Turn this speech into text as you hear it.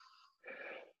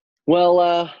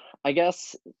Well, I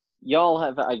guess y'all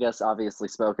have, I guess, obviously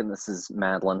spoken. This is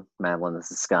Madeline. Madeline,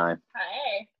 this is Sky.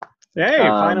 Hi. Hey,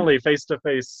 Um, finally face to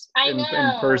face I in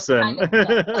know, person. kind of,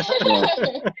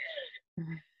 yeah. yeah.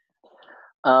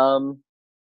 Um,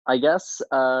 I guess,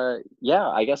 yeah,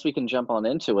 I guess we can jump on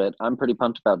into it. I'm pretty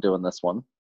pumped about doing this one.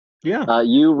 Yeah,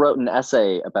 You wrote an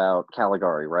essay about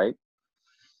Caligari, right?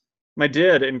 I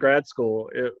did in grad school.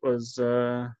 It was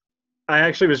I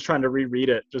actually was trying to reread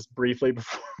it just briefly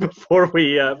before before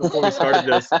we started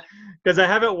this because I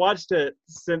haven't watched it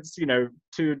since, two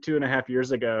and a half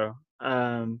years ago.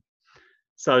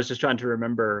 So I was just trying to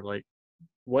remember, like,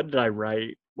 what did I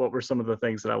write? What were some of the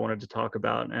things that I wanted to talk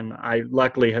about? And I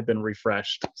luckily have been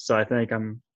refreshed, so I think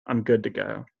I'm good to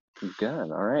go.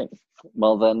 Good. All right.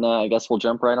 Well, then I guess we'll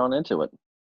jump right on into it.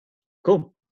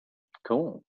 Cool.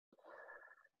 Cool.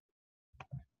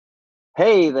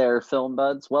 Hey there, Film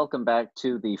Buds. Welcome back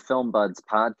to the Film Buds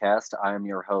podcast. I am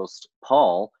your host,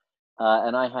 Paul,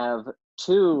 and I have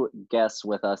two guests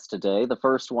with us today. The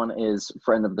first one is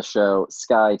friend of the show,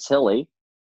 Sky Tilly.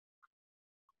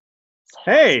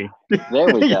 Hey.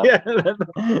 There we go. Yeah,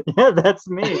 yeah, that's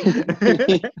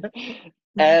me.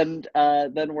 And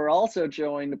then we're also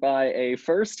joined by a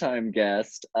first-time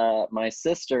guest, my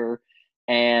sister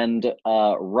and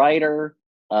writer,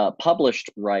 published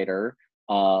writer,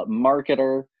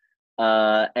 marketer,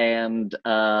 and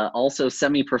also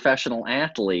semi-professional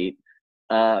athlete,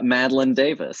 Madeline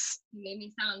Davis. You made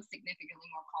me sound significantly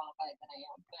more qualified than I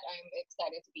am, but I'm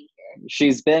excited to be here.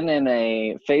 She's been in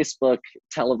a Facebook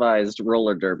televised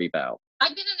roller derby bout.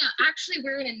 I've been actually,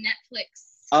 we're in a Netflix.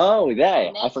 Oh,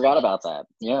 yeah, I forgot about that.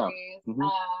 Yeah. Mm-hmm.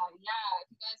 Yeah, if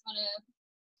you guys want to,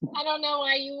 I don't know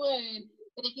why you would,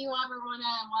 but if you ever want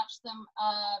to watch some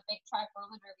big track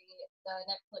roller derby, the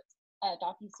Netflix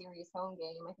docu-series Home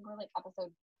Game, I think we're like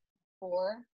episode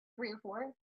 3 or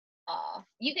 4.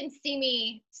 You can see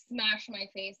me smash my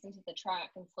face into the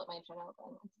track and split my chin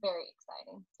open. It's very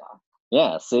exciting stuff.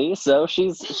 Yeah, see? So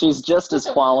she's just as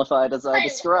qualified as I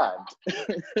described.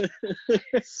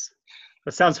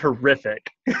 That sounds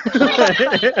horrific.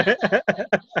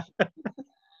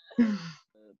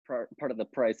 Part of the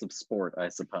price of sport, I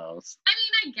suppose. I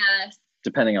mean, I guess.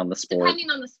 Depending on the sport. Depending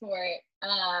on the sport.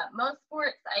 Most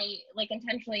sports I like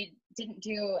intentionally didn't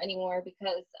do anymore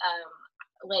because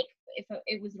like if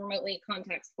it was remotely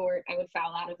contact sport, I would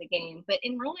foul out of the game. But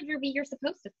in roller derby, you're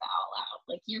supposed to foul out.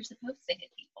 Like you're supposed to hit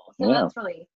people. So that's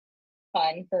really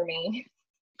fun for me.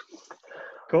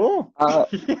 Cool.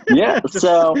 Yeah,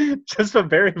 just a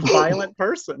very violent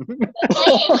person.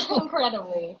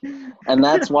 Incredibly. And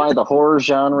that's why the horror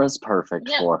genre is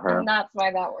perfect for her. And that's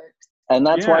why that works. And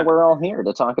that's why we're all here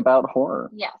to talk about horror.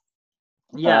 Yes.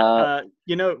 Yeah.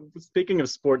 Speaking of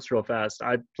sports real fast,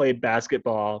 I played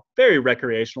basketball very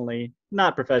recreationally,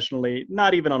 not professionally,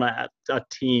 not even on a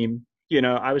team.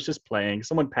 I was just playing.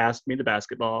 Someone passed me the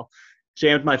basketball,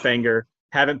 jammed my finger,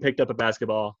 haven't picked up a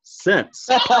basketball since.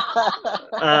 So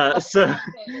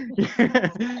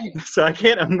I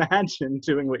can't imagine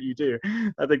doing what you do.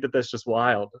 I think that's just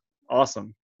wild.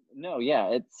 Awesome. No,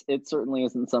 yeah, it certainly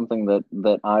isn't something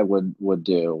that I would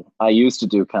do. I used to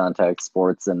do contact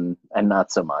sports and not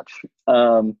so much.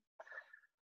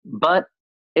 But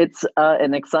it's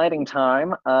an exciting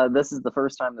time. This is the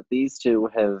first time that these two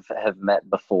have met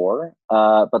before.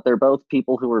 But they're both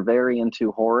people who are very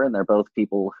into horror, and they're both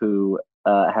people who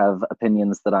have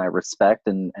opinions that I respect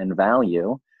and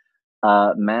value.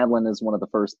 Madeline is one of the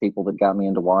first people that got me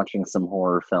into watching some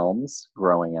horror films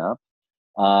growing up.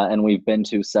 And we've been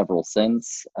to several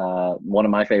since. One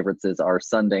of my favorites is our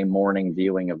Sunday morning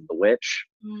viewing of The Witch,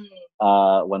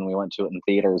 when we went to it in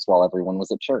theaters while everyone was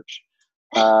at church.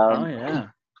 Oh, yeah.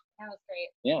 That was great.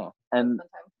 Yeah. And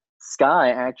Sky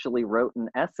actually wrote an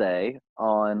essay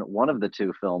on one of the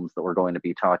two films that we're going to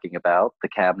be talking about, The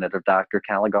Cabinet of Dr.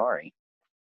 Caligari.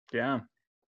 Yeah.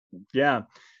 Yeah.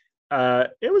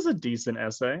 It was a decent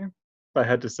essay, if I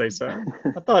had to say so.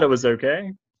 I thought it was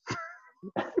okay.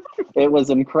 It was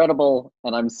incredible,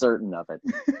 and I'm certain of it.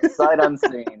 Sight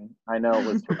unseen, I know it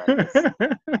was tremendous.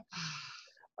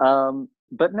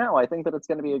 But no, I think that it's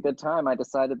going to be a good time. I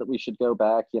decided that we should go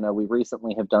back. We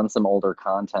recently have done some older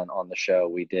content on the show.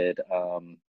 We did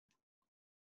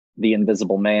The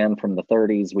Invisible Man from the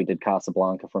 30s. We did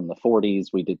Casablanca from the 40s.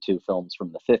 We did 2 films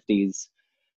from the 50s.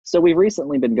 So we've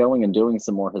recently been going and doing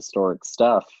some more historic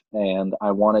stuff, and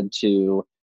I wanted to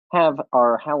have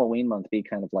our Halloween month be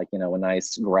kind of like, a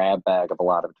nice grab bag of a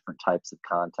lot of different types of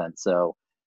content. So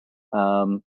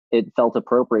it felt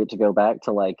appropriate to go back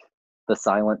to like the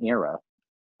silent era,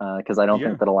 because I don't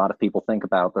think that a lot of people think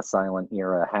about the silent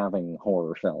era having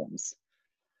horror films.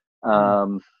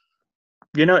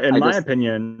 In I my just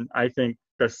opinion, I think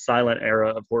the silent era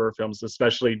of horror films,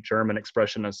 especially German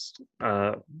expressionist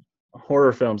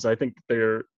horror films, I think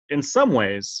they're in some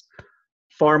ways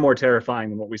far more terrifying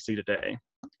than what we see today.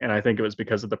 And I think it was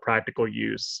because of the practical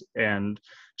use and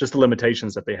just the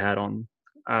limitations that they had on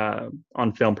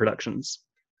film productions.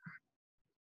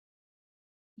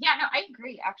 Yeah, no, I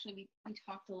agree. Actually, we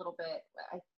talked a little bit.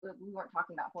 We weren't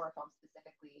talking about horror films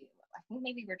specifically. I think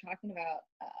maybe we were talking about.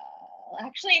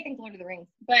 Actually, I think Lord of the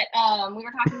Rings. But we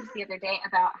were talking just the other day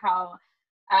about how,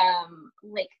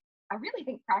 like, I really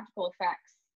think practical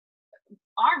effects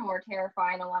are more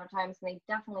terrifying a lot of times, and they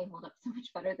definitely hold up so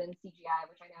much better than CGI,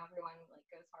 which I know everyone like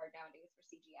goes hard nowadays for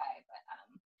CGI. But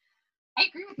I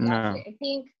agree with you. No. Actually, I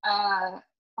think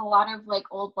a lot of like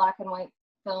old black and white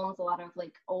films, a lot of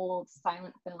like old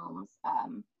silent films.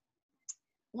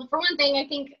 Well, for one thing, I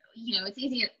think, it's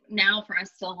easy now for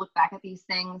us to look back at these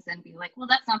things and be like, well,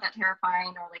 that's not that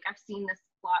terrifying, or like, I've seen this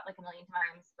plot like a million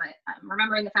times. But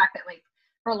remembering the fact that like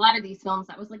for a lot of these films,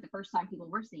 that was like the first time people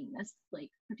were seeing this like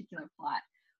particular plot,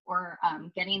 or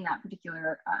getting that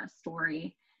particular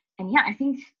story. And yeah, I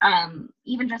think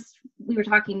even just, we were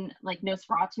talking like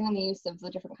Nosferatu and the use of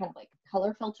the different kind of like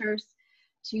color filters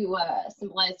to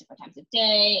symbolize different times of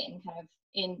day and kind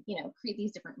of create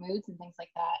these different moods and things like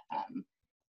that,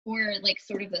 or like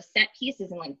sort of the set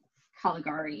pieces in like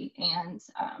Caligari, and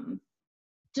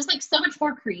just like so much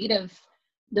more creative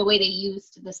the way they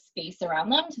used the space around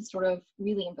them to sort of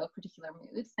really invoke particular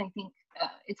moods. I think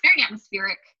it's very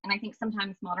atmospheric, and I think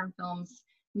sometimes modern films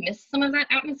miss some of that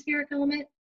atmospheric element.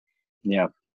 yeah.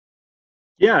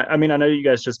 Yeah, I mean, I know you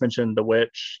guys just mentioned The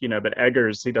Witch, but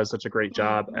Eggers, he does such a great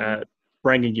job at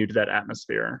bringing you to that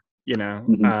atmosphere.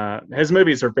 His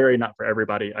movies are very not for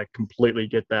everybody. I completely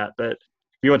get that, but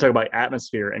if you want to talk about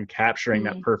atmosphere and capturing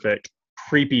that perfect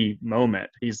creepy moment,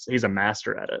 he's a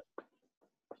master at it.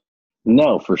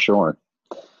 No, for sure.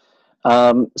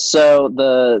 So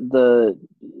the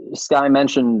Sky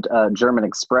mentioned German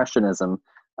expressionism.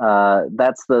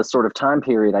 That's the sort of time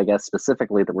period, I guess,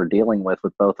 specifically that we're dealing with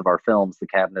both of our films, The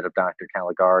Cabinet of Dr.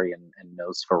 Caligari and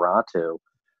Nosferatu,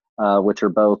 which are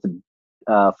both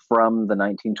from the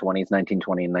 1920s,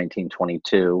 1920 and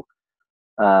 1922.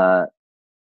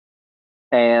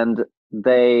 And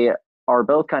they are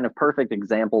both kind of perfect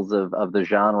examples of the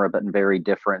genre, but in very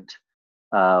different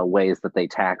ways that they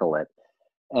tackle it.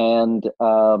 And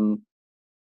one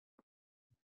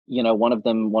of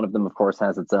them, of course,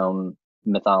 has its own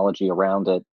mythology around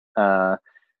it,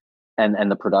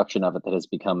 and the production of it that has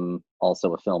become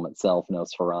also a film itself,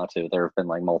 Nosferatu. There have been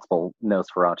like multiple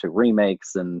Nosferatu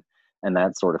remakes and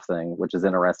that sort of thing, which is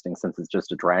interesting since it's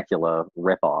just a Dracula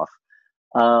ripoff.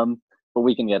 But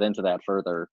we can get into that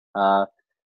further.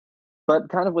 But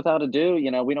kind of without ado,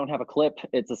 we don't have a clip.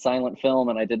 It's a silent film,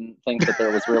 and I didn't think that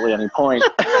there was really any point.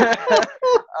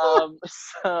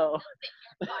 So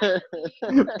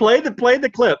play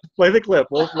the clip. Play the clip.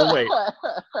 We'll wait.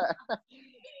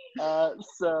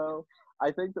 So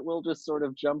I think that we'll just sort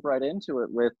of jump right into it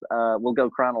with we'll go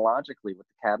chronologically with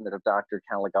The Cabinet of Dr.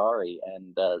 Caligari.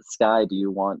 And Sky, do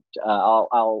you want?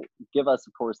 I'll give us,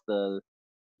 of course, the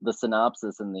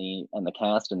synopsis and the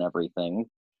cast and everything.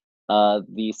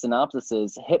 The synopsis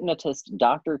is: hypnotist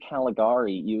Dr.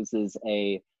 Caligari uses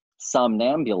a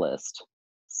somnambulist,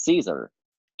 Caesar,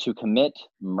 to commit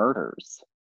murders.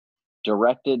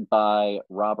 Directed by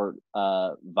Robert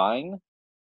Vine,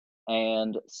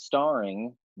 and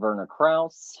starring Werner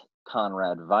Krauss,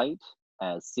 Conrad Veidt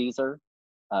as Caesar,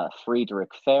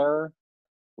 Friedrich Fehr,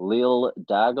 Lil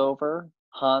Dagover,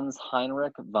 Hans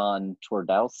Heinrich von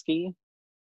Twardowski,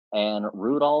 and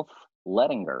Rudolf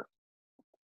Lettinger.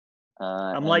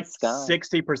 I'm like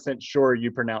 60% sure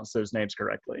you pronounce those names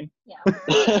correctly. Yeah.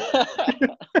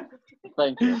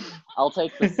 Thank you. I'll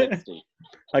take the 60.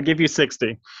 I'll give you 60.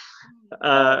 Take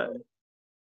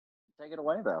it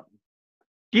away, though.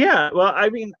 Yeah, well, I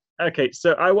mean, okay,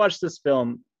 so I watched this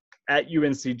film at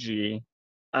UNCG.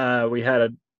 We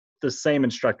had the same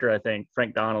instructor, I think,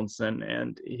 Frank Donaldson,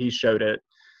 and he showed it.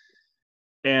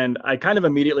 And I kind of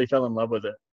immediately fell in love with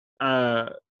it.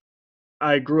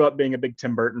 I grew up being a big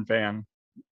Tim Burton fan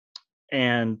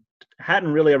and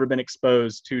hadn't really ever been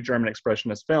exposed to German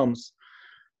expressionist films.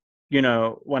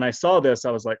 When I saw this,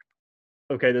 I was like,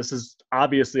 okay, this is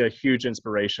obviously a huge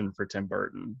inspiration for Tim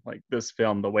Burton. Like this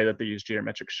film, the way that they use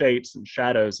geometric shapes and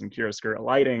shadows and chiaroscuro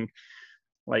lighting,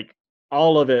 like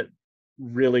all of it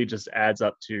really just adds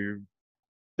up to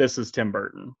this is Tim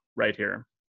Burton right here.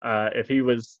 If he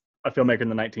was a filmmaker in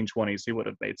the 1920s, he would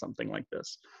have made something like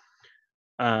this.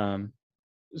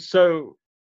 So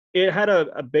it had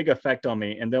a big effect on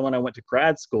me. And then when I went to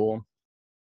grad school,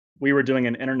 we were doing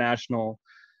an international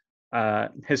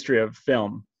history of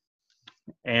film,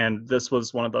 and this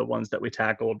was one of the ones that we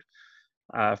tackled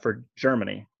for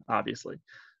Germany, obviously.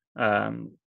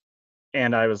 And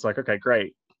I was like, okay,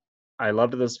 great. I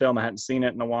loved this film. I hadn't seen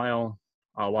it in a while.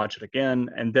 I'll watch it again.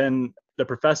 And then the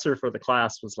professor for the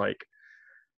class was like,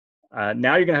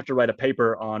 now you're gonna have to write a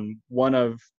paper on one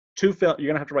of two film. You're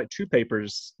gonna have to write two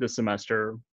papers this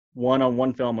semester, one on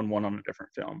one film and one on a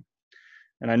different film.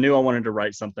 And I knew I wanted to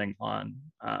write something on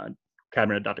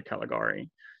Cabinet of Dr. Caligari.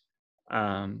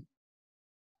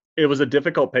 It was a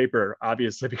difficult paper,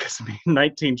 obviously, because in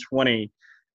 1920,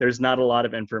 there's not a lot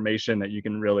of information that you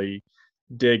can really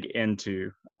dig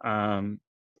into.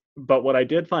 But what I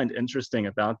did find interesting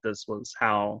about this was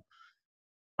how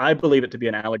I believe it to be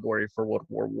an allegory for World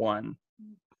War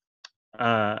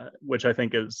I, which I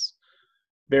think is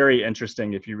very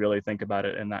interesting if you really think about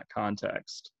it in that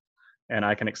context. And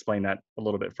I can explain that a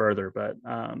little bit further. But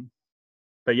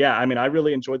yeah, I mean, I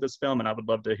really enjoyed this film, and I would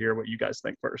love to hear what you guys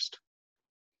think first.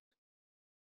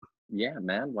 Yeah,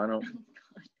 man, why don't?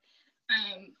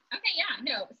 Okay, yeah,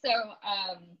 no. So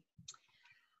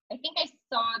I think I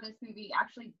saw this movie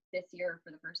actually this year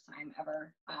for the first time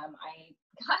ever. I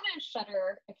got a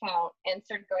Shudder account and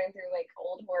started going through like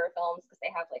old horror films because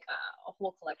they have like a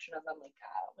whole collection of them, like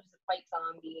what is it, White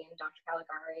Zombie and Dr.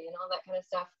 Caligari and all that kind of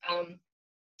stuff.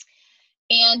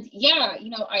 And yeah, you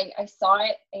know, I saw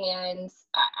it and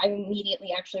I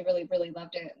immediately actually really, really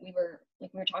loved it. We were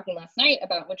talking last night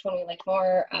about which one we liked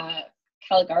more,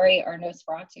 Caligari or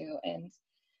Nosferatu. And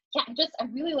yeah, I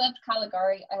really loved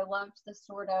Caligari. I loved the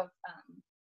sort of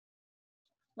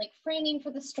like framing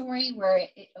for the story where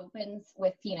it opens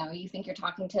with, you know, you think you're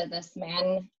talking to this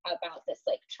man about this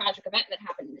like tragic event that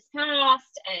happened in his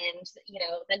past, and you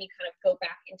know, then you kind of go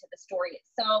back into the story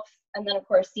itself, and then of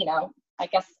course, you know, I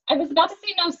guess I was about to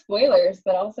say no spoilers,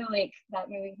 but also like that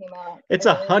movie came out. It's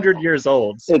 100 years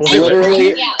old. It's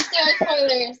literally yeah. So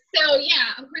spoilers. So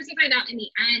yeah, of course you find out in the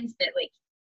end that like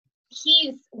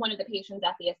he's one of the patients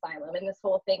at the asylum, and this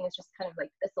whole thing is just kind of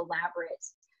like this elaborate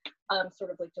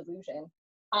sort of like delusion.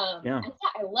 And yeah,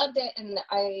 I loved it, and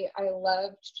I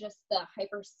loved just the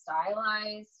hyper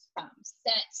stylized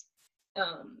set,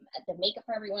 the makeup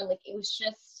for everyone. Like it was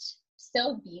just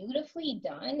so beautifully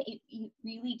done. It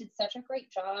really did such a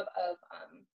great job of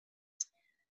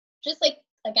just like,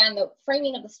 again, the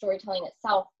framing of the storytelling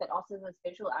itself, but also those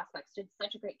visual aspects did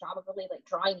such a great job of really like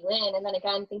drawing you in. And then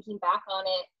again, thinking back on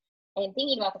it and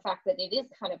thinking about the fact that it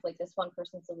is kind of like this one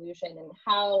person solution, and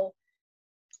how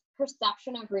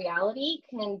perception of reality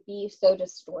can be so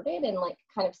distorted, and like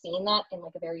kind of seeing that in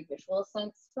like a very visual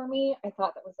sense for me, I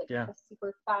thought that was like a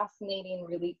super fascinating,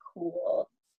 really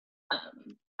cool. I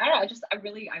don't know, I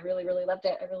really loved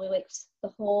it. I really liked the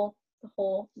whole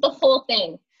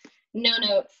thing. No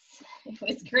notes. It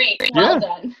was great. Well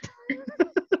done.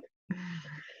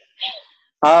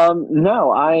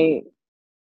 No,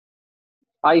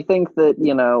 I think that,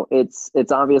 you know, it's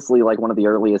obviously like one of the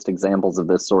earliest examples of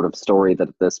this sort of story that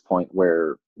at this point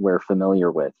we're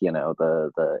familiar with. You know,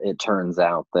 the it turns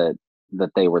out that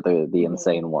they were the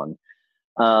insane one,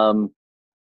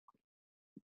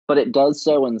 but it does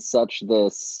so in such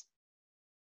this,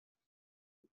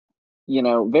 you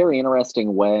know, very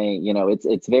interesting way. You know,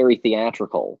 it's very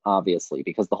theatrical, obviously,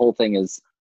 because the whole thing is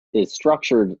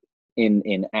structured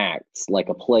in acts like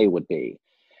a play would be.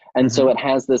 And so it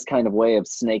has this kind of way of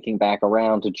snaking back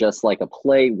around to just like a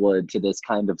play would, to this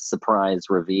kind of surprise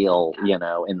reveal, you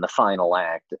know, in the final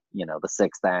act, you know, the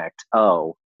sixth act.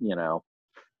 Oh, you know.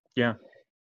 Yeah.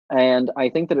 And I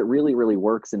think that it really, really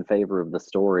works in favor of the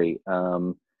story.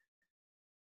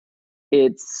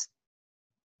 It's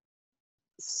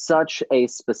such a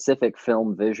specific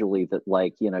film visually that,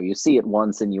 like, you know, you see it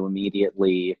once and you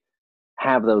immediately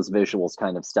have those visuals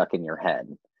kind of stuck in your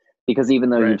head. Because even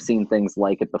though you've seen things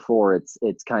like it before, it's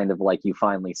kind of like you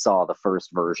finally saw the first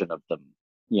version of them,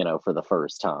 you know, for the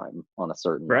first time on a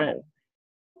certain level.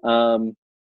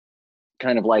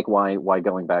 Kind of like why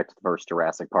going back to the first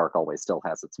Jurassic Park always still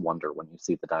has its wonder when you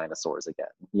see the dinosaurs again.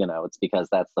 You know, it's because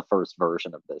that's the first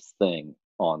version of this thing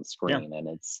on screen, and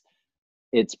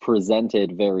it's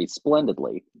presented very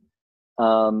splendidly.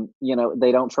 You know,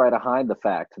 they don't try to hide the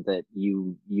fact that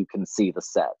you can see the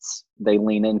sets. They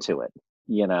lean into it.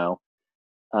 You know,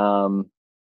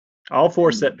 all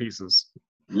 4 set pieces.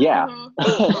 Yeah.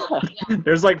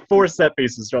 There's like 4 set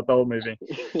pieces throughout the whole movie.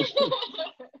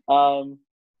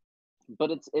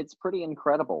 But it's pretty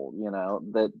incredible, you know,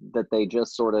 that they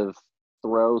just sort of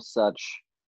throw such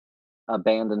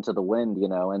abandon to the wind, you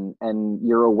know, and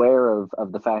you're aware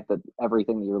of the fact that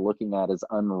everything that you're looking at is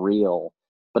unreal,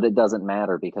 but it doesn't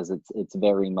matter because it's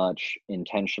very much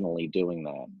intentionally doing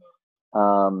that.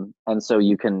 And so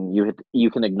you can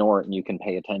ignore it and you can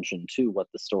pay attention to what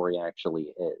the story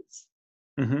actually is.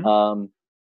 Hmm.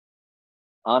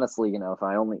 Honestly, if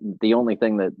the only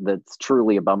thing that's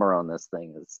truly a bummer on this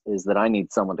thing is that I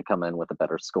need someone to come in with a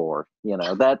better score.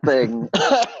 That thing,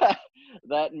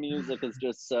 that music is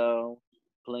just so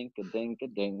blink a dink a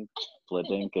dink,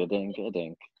 dink a dink a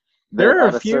dink. That There are a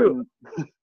at a few. certain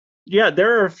Yeah,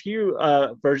 there are a few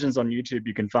versions on YouTube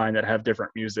you can find that have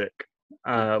different music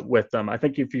with them. I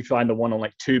think if you find the one on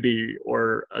like Tubi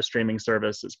or a streaming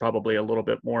service, it's probably a little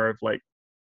bit more of like,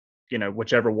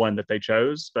 whichever one that they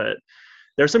chose. But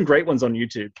there's some great ones on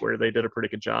YouTube where they did a pretty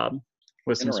good job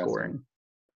with some interesting. scoring.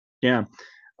 Yeah.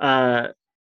 Uh,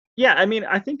 yeah, I mean,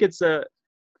 I think they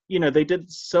did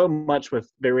so much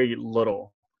with very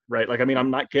little, right? Like, I mean,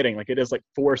 I'm not kidding. Like, it is like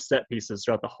 4 set pieces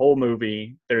throughout the whole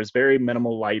movie. There's very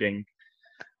minimal lighting.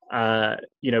 But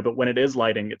when it is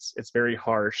lighting, it's very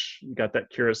harsh. You got that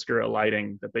chiaroscuro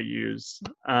lighting that they use.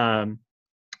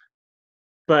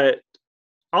 But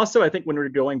also, I think when we're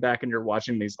going back and you're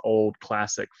watching these old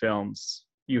classic films,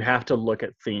 you have to look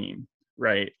at theme,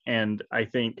 right? And I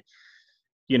think,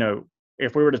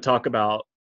 if we were to talk about,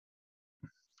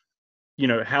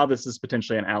 how this is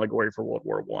potentially an allegory for World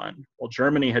War One. Well,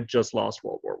 Germany had just lost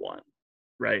World War One,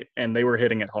 right? And they were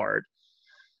hitting it hard.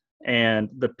 And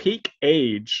the peak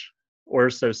age, or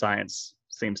so science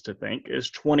seems to think, is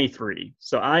 23.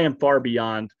 So I am far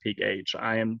beyond peak age.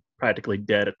 I am practically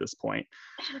dead at this point.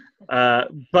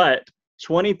 But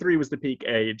 23 was the peak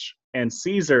age, and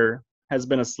Caesar has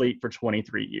been asleep for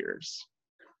 23 years.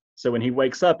 So when he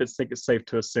wakes up, it's safe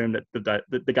to assume that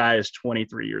the guy is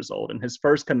 23 years old, and his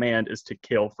first command is to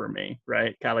kill for me,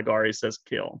 right? Caligari says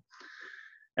kill.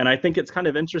 And I think it's kind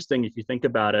of interesting if you think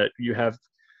about it. You have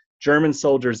German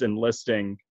soldiers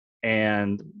enlisting,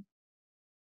 and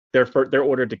they're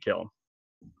ordered to kill,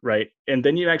 right? And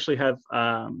then you actually have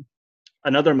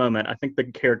another moment. I think the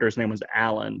character's name was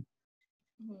Alan,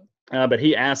 but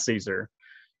he asked Caesar,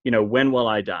 when will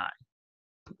I die?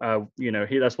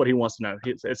 That's what he wants to know.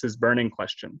 It's his burning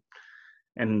question.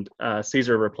 And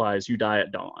Caesar replies, "You die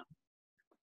at dawn."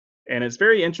 And it's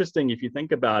very interesting if you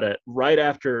think about it. Right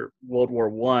after World War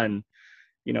One,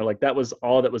 like that was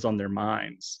all that was on their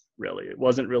minds. Really, it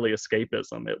wasn't really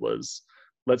escapism. It was,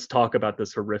 let's talk about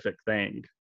this horrific thing.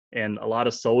 And a lot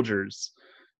of soldiers,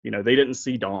 they didn't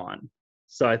see dawn.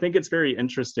 So I think it's very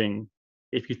interesting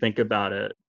if you think about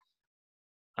it,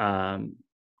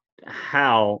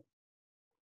 how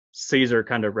Caesar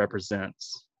kind of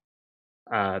represents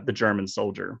the German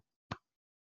soldier.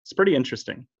 It's pretty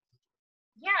interesting.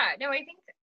 Yeah, no, I think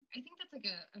that's like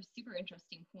a super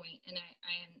interesting point, and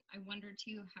I wonder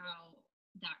too how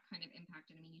that kind of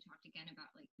impacted. I mean, you talked again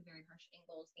about like the very harsh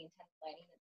angles, the intense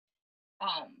lighting.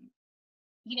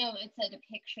 It's a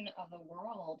depiction of the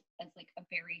world as like a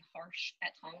very harsh,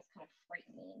 at times kind of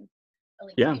frightening,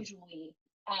 like Yeah. visually,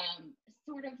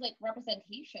 sort of like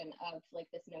representation of like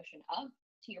this notion of,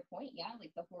 to your point, yeah,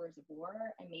 like the horrors of war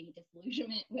and maybe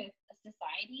disillusionment with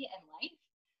society and life.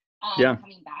 Yeah.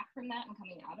 Coming back from that and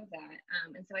coming out of that.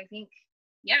 And so I think,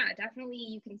 yeah, definitely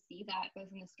you can see that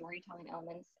both in the storytelling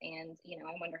elements and,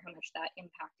 I wonder how much that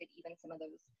impacted even some of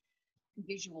those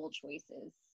visual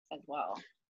choices as well.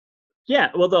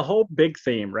 Yeah, well, the whole big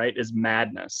theme, right, is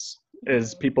madness,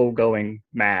 is people going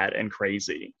mad and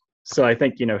crazy. So I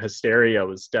think, hysteria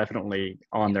was definitely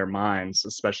on their minds,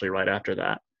 especially right after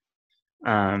that.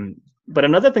 But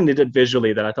another thing they did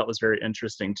visually that I thought was very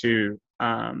interesting too,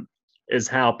 is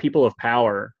how people of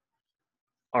power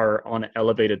are on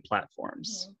elevated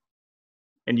platforms.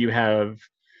 And you have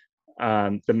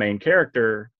the main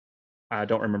character, I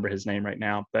don't remember his name right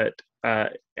now, but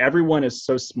everyone is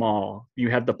so small. You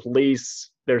have the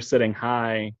police, they're sitting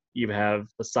high. You have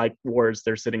the psych wards,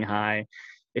 they're sitting high.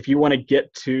 If you want to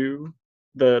get to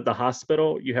the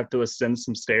hospital, you have to ascend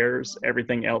some stairs.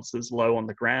 Everything else is low on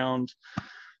the ground.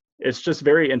 It's just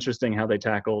very interesting how they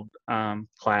tackled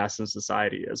class and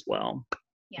society as well,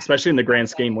 especially in the grand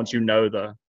scheme once you know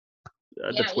the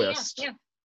twist.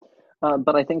 Yeah.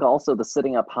 But I think also the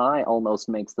sitting up high almost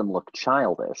makes them look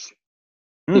childish.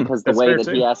 Because the way that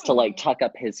he has to like tuck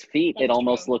up his feet, it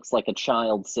almost looks like a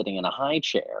child sitting in a high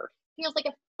chair. Feels like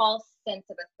a false sense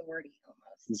of authority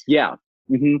almost. Yeah.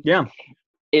 Mm-hmm. Yeah.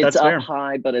 It's up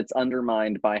high, but it's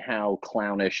undermined by how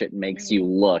clownish it makes you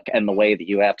look and the way that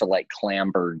you have to like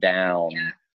clamber down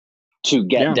to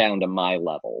get down to my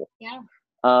level. Yeah.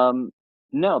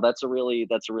 No, that's a really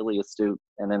astute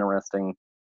and interesting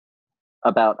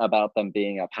about them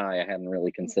being up high. I hadn't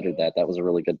really considered that. That was a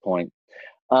really good point.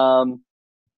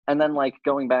 And then like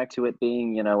going back to it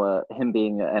being, him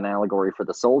being an allegory for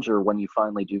the soldier, when you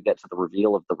finally do get to the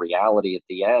reveal of the reality at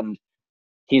the end,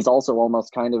 he's also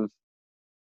almost kind of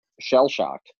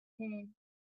shell-shocked. Mm.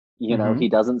 You know, he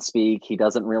doesn't speak, he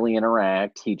doesn't really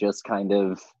interact, he just kind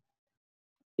of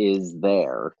is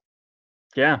there.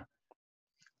 Yeah.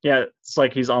 Yeah, it's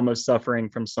like he's almost suffering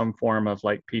from some form of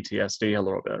like PTSD a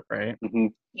little bit, right? Mm-hmm.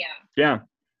 Yeah. Yeah.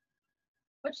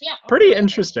 Which, yeah. Pretty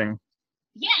interesting.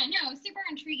 Yeah, no, super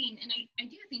intriguing. And I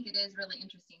do think it is really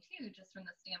interesting too, just from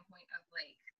the standpoint of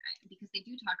like, because they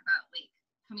do talk about like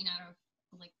coming out of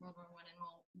like World War I and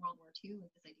World War II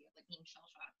with this idea of like being shell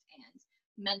shocked and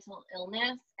mental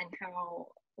illness, and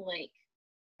how like,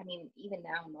 I mean, even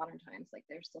now in modern times, like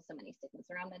there's still so many stigmas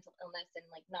around mental illness and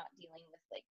like not dealing with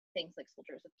like things like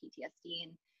soldiers with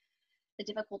PTSD and the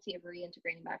difficulty of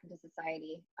reintegrating back into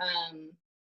society.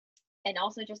 And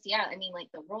also just, yeah, I mean,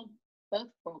 like both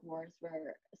world wars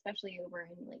were, especially over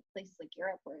in like places like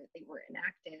Europe where they were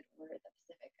enacted, or the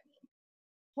Pacific, I mean,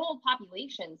 whole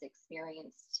populations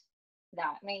experienced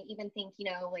that. And I even think, you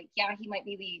know, like, yeah, he might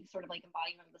be the sort of like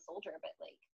embodiment of the soldier, but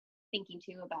like thinking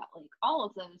too about like all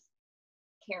of those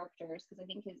characters, because I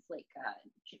think his like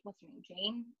what's her name,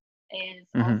 Jane, is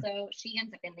also, she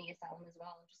ends up in the asylum as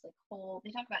well. Just like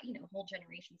they talk about, you know, whole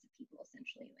generations of people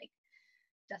essentially like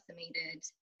decimated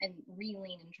and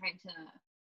reeling and trying to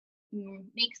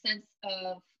make sense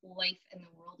of life in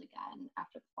the world again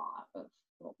after the fallout of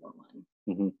World War One.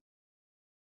 Mm-hmm.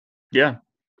 Yeah.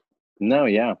 No,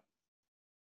 yeah.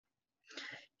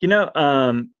 You know,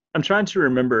 I'm trying to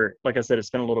remember, like I said, it's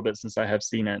been a little bit since I have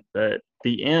seen it, but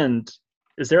the end,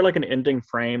 is there like an ending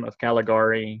frame of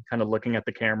Caligari kind of looking at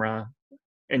the camera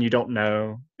and you don't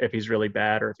know if he's really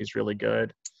bad or if he's really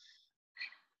good?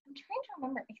 I'm trying to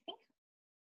remember. I think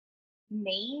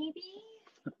maybe.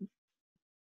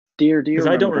 Do you remember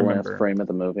I don't the remember. last frame of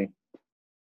the movie?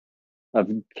 Of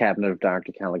Cabinet of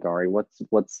Dr. Caligari?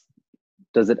 What's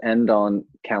does it end on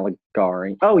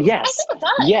Caligari? Oh yes. I think it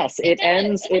does. Yes, it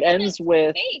ends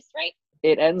with face, right?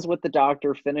 It ends with the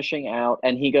doctor finishing out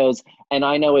and he goes, and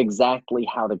I know exactly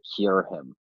how to cure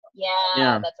him.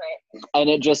 Yeah, that's right. And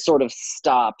it just sort of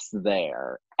stops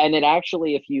there. And it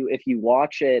actually, if you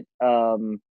watch it,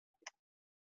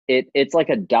 it's like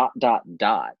a ...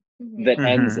 that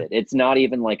ends it. It's not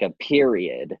even like a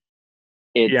period.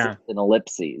 It's an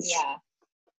ellipses. Yeah.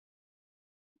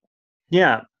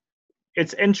 Yeah.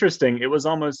 It's interesting. It was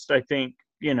almost, I think,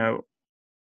 you know,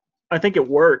 I think it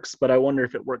works, but I wonder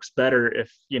if it works better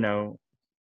if, you know,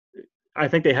 I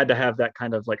think they had to have that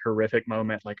kind of like horrific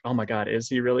moment, like, oh my God, is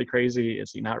he really crazy?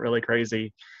 Is he not really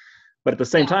crazy? But at the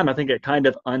same time, I think it kind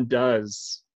of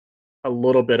undoes a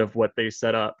little bit of what they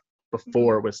set up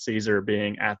before with Caesar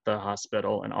being at the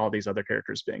hospital and all these other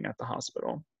characters being at the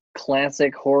hospital.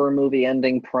 Classic horror movie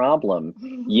ending problem.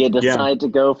 You decide to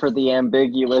go for the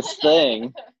ambiguous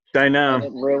thing. I know. And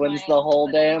it ruins the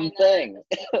whole damn thing.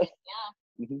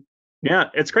 Yeah,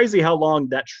 it's crazy how long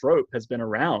that trope has been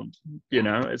around. You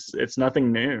know, it's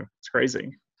nothing new. It's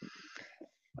crazy.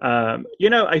 You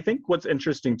know, I think what's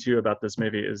interesting too about this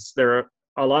movie is there are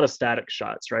a lot of static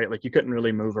shots, right? Like you couldn't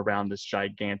really move around this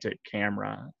gigantic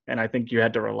camera. And I think you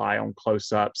had to rely on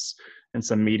close-ups and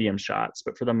some medium shots.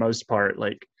 But for the most part,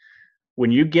 like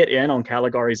when you get in on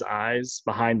Caligari's eyes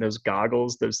behind those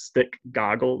goggles, those thick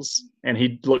goggles, and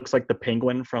he looks like the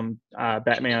penguin from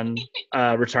Batman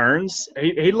Returns,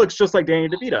 he looks just like Danny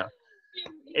DeVito.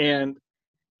 And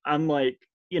I'm like,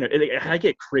 you know, I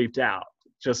get creeped out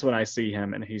just when I see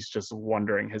him and he's just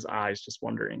wondering, his eyes just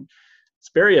wondering.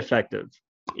 It's very effective,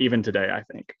 even today, I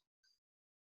think.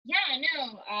 Yeah,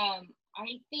 no,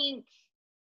 I think,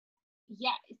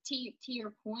 yeah, to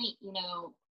your point, you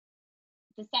know,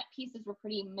 the set pieces were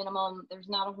pretty minimum. There's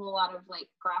not a whole lot of like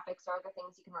graphics or other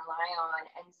things you can rely on.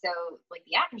 And so like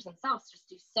the actors themselves just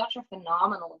do such a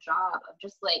phenomenal job of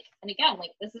just like, and again,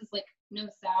 like this is like no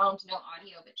sound, no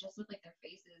audio, but just with like their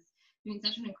faces doing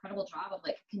such an incredible job of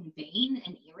like conveying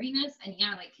an eeriness. And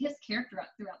yeah, like his character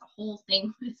throughout the whole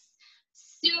thing was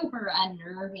super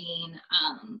unnerving.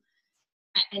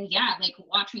 And yeah, like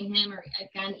watching him, or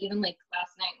again, even like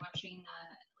last night watching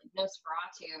like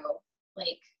Nosferatu,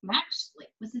 like Max, like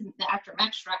what's his, the actor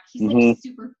Max Schreck, he's like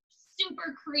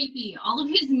super creepy. All of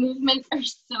his movements are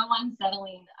so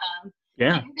unsettling.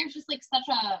 I think there's just like such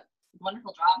a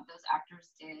wonderful job those actors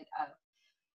did of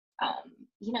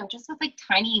you know, just with like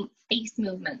tiny face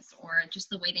movements or just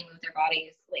the way they move their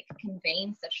bodies, like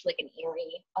conveying such like an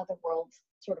eerie otherworld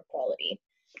sort of quality.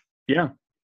 Yeah.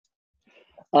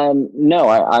 No,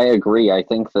 I agree. I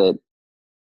think that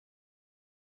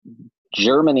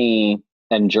Germany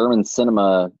and German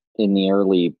cinema in the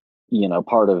early, you know,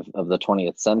 part of the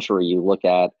 20th century, you look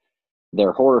at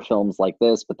their horror films like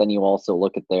this, but then you also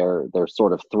look at their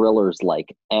sort of thrillers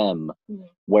like M,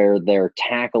 where they're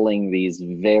tackling these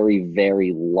very,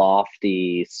 very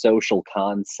lofty social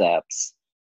concepts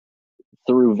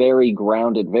through very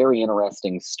grounded, very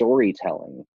interesting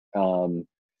storytelling.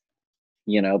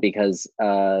 Because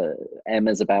M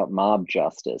is about mob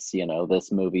justice.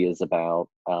 This movie is about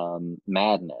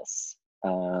madness.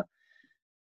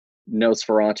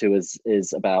 Nosferatu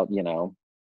is about,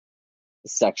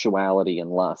 sexuality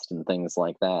and lust and things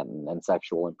like that, and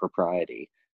sexual impropriety.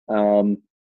 And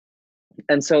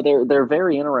so they're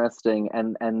very interesting,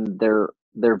 and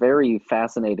they're very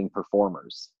fascinating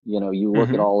performers. You look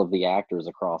at all of the actors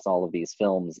across all of these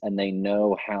films, and they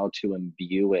know how to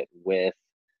imbue it with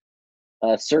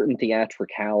a certain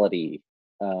theatricality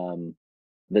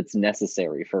that's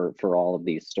necessary for all of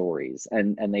these stories,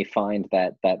 and they find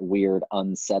that weird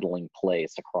unsettling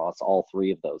place across all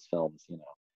three of those films,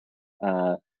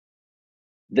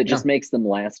 that just makes them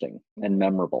lasting and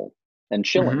memorable and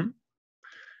chilling.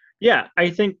 Yeah,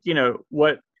 I think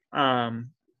what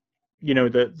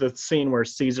the scene where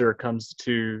Caesar comes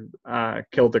to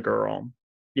kill the girl,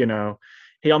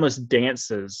 he almost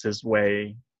dances his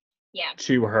way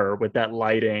to her with that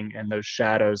lighting and those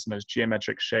shadows and those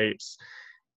geometric shapes.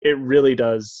 It really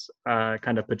does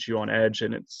kind of put you on edge,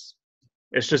 and it's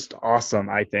just awesome,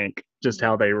 I think, just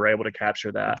how they were able to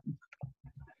capture that.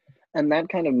 And that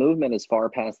kind of movement is far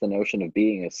past the notion of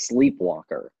being a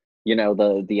sleepwalker.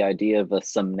 The idea of a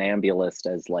somnambulist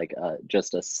as like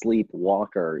just a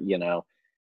sleepwalker,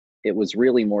 it was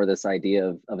really more this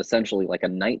idea of essentially like a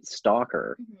night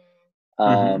stalker.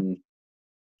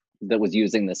 That was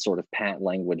using this sort of pat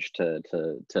language to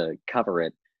cover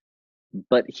it.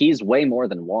 But he's way more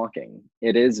than walking.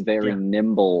 It is very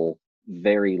nimble,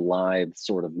 very lithe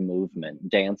sort of movement,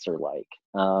 dancer-like.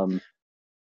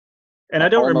 And I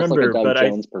don't remember, like a Doug but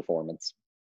Jones performance.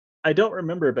 I don't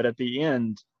remember, but at the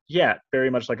end, very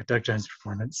much like a Doug Jones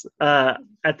performance.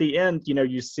 At the end,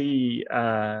 you see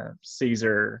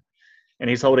Caesar, and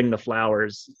he's holding the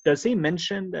flowers. Does he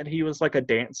mention that he was like a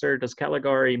dancer? Does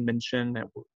Caligari mention that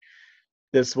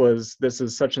this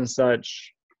is such and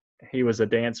such? He was a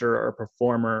dancer or a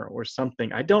performer or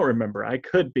something. I don't remember. I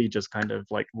could be just kind of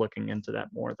like looking into that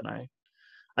more than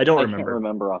I don't remember. I can't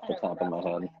rember off the top of my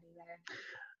head.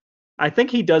 I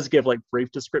think he does give like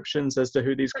brief descriptions as to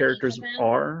who these characters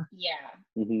are.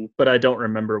 Yeah. But I don't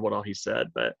remember what all he said.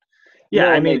 But yeah,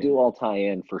 no, I mean, they do all tie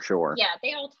in for sure. Yeah,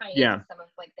 they all tie into some of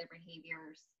like their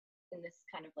behaviors in this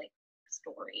kind of like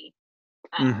story.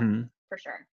 For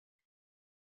sure.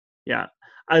 Yeah,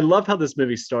 I love how this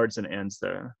movie starts and ends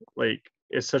though. Like,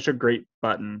 it's such a great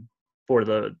button for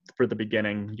the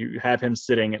beginning. You have him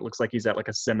sitting, it looks like he's at like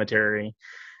a cemetery,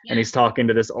 and he's talking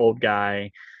to this old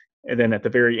guy. And then at the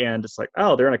very end, it's like,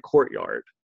 oh, they're in a courtyard,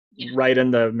 right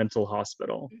in the mental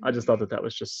hospital. I just thought that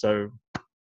was just so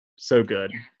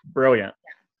good. Brilliant.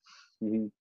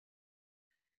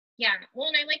 Yeah, well,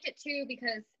 and I liked it too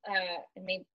because, and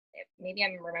maybe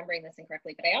I'm remembering this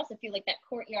incorrectly, but I also feel like that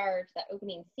courtyard, that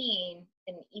opening scene,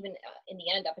 and even in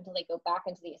the end, up until they go back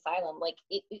into the asylum, like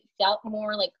it felt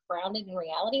more like grounded in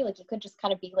reality. Like you could just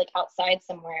kind of be like outside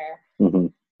somewhere.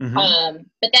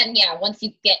 But then, once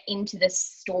you get into this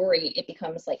story, it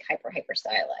becomes like hyper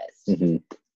stylized.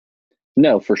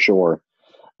 No, for sure.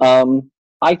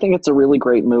 I think it's a really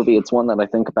great movie. It's one that I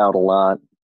think about a lot.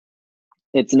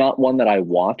 It's not one that I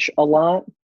watch a lot,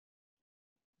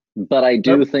 but I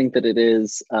do think that it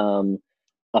is a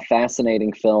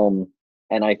fascinating film,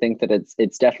 and I think that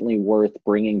it's definitely worth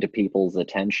bringing to people's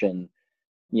attention,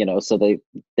 so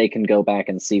they can go back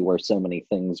and see where so many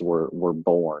things were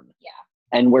born.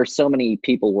 And where so many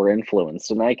people were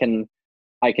influenced. And I can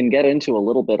get into a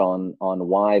little bit on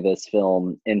why this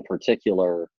film in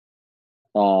particular,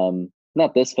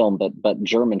 not this film, but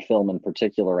German film in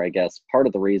particular, I guess, part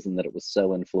of the reason that it was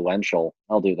so influential,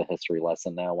 I'll do the history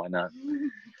lesson now, why not?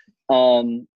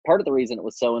 Part of the reason it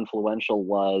was so influential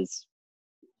was,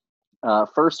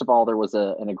 first of all, there was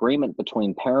an agreement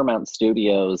between Paramount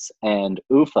Studios and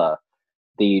UFA,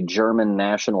 the German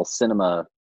National Cinema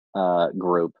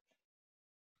group,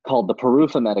 called the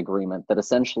Perufamet Agreement, that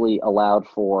essentially allowed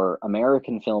for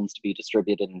American films to be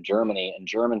distributed in Germany and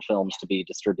German films to be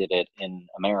distributed in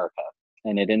America.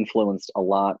 And it influenced a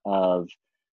lot of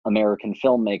American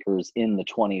filmmakers in the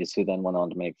 20s who then went on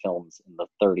to make films in the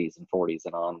 30s and 40s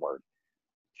and onward.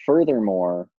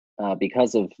 Furthermore,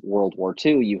 because of World War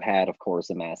II, you had, of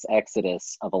course, a mass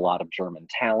exodus of a lot of German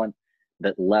talent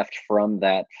that left from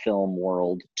that film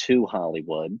world to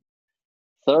Hollywood.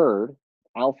 Third,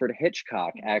 Alfred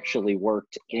Hitchcock actually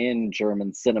worked in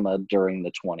German cinema during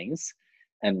the 20s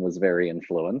and was very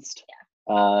influenced.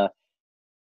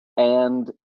 And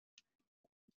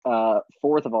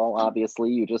fourth of all,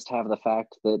 obviously, you just have the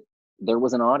fact that there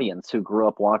was an audience who grew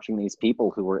up watching these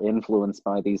people who were influenced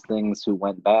by these things, who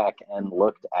went back and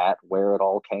looked at where it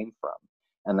all came from.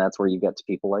 And that's where you get to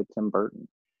people like Tim Burton.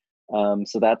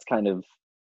 So that's kind of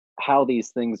how these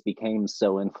things became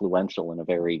so influential in a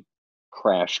very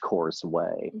crash course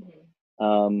way.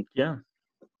 Yeah.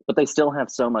 But they still have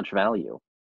so much value.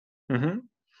 Mm-hmm.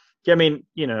 Yeah, I mean,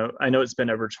 I know it's been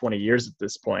over 20 years at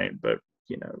this point, but,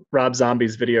 Rob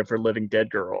Zombie's video for Living Dead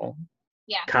Girl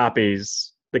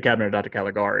copies The Cabinet of Dr.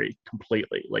 Caligari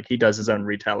completely. Like, he does his own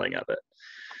retelling of it.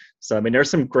 So, I mean, there's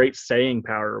some great staying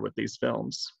power with these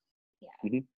films. Yeah.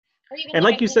 Mm-hmm. And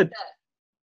like you said,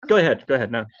 go ahead.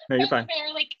 No, you're fine.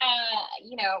 Fair, like,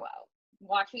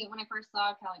 watching it when I first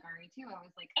saw Caligari too, I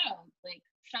was like, oh, like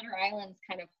Shutter Island's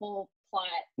kind of whole plot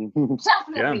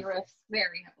definitely riffs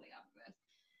very heavily off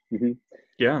of this.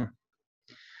 Yeah.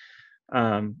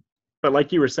 But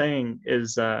like you were saying,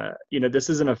 is this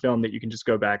isn't a film that you can just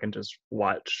go back and just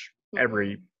watch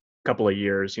every couple of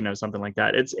years, something like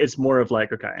that. It's more of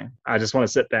like, okay, I just want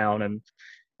to sit down, and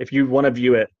if you want to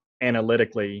view it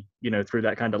analytically, through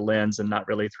that kind of lens and not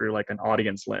really through like an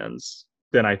audience lens,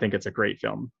 then I think it's a great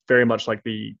film. Very much like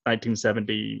the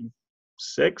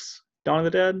 1976 Dawn of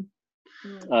the Dead.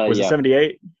 Was it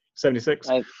 78? 76?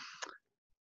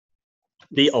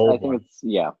 The old I think one. It's,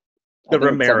 yeah. The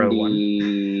Romero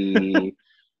one.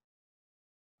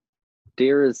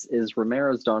 Dear, is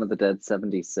Romero's Dawn of the Dead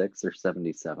 76 or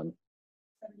 77?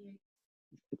 78.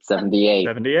 It's 78.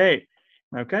 78.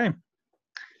 Okay.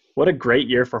 What a great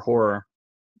year for horror.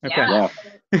 Okay.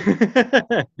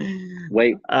 Yeah.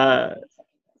 Wait.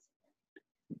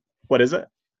 What is it?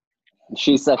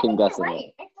 She's second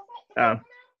guessing it.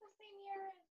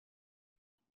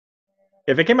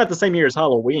 If it came out the same year as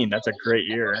Halloween, that's a great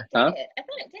year. Huh? I thought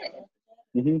it did.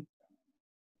 Mm-hmm.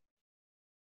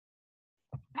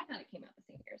 I thought it came out the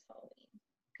same year as Halloween.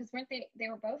 Because weren't they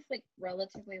were both like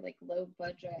relatively like low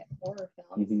budget horror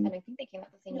films, and I think they came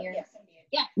out the same year.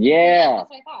 Yeah, that's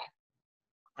what I thought.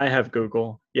 I have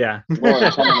Google. Yeah.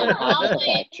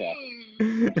 Fact check.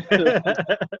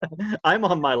 I'm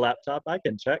on my laptop. I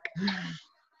can check.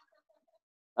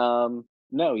 No,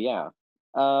 yeah.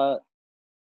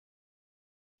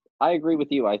 I agree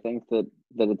with you. I think that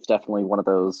it's definitely one of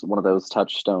those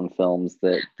touchstone films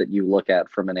that you look at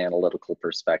from an analytical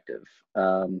perspective.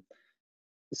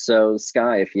 So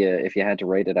Sky, if you had to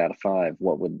rate it out of 5,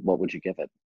 what would you give it?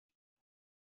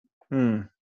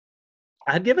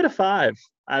 I'd give it a 5.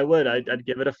 I would. I'd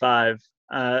give it a 5.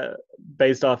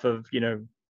 Based off of,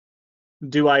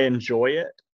 do I enjoy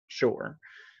it? Sure.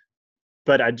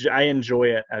 But I enjoy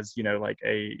it as, like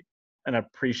an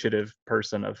appreciative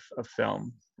person of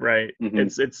film, right?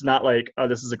 It's not like, oh,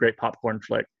 this is a great popcorn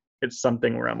flick. It's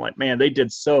something where I'm like, man, they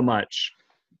did so much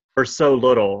for so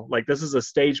little. Like, this is a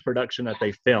stage production that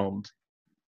they filmed,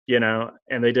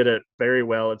 and they did it very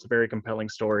well. It's a very compelling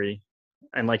story.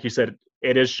 And like you said,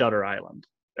 it is Shutter Island.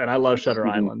 And I love Shutter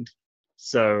Island.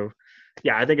 So,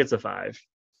 yeah, I think it's a 5.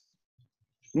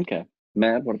 Okay.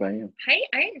 Matt, what about you?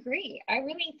 I agree. I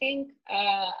really think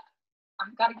I've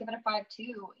got to give it a 5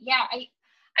 too. Yeah, I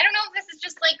don't know if this is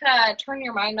just like turn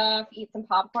your mind off, eat some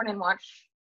popcorn, and watch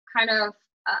kind of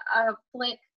a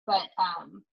flick, but I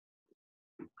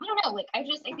don't know. Like, I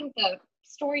think the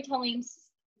storytelling's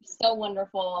so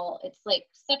wonderful. It's like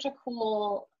such a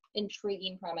cool,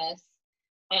 intriguing premise.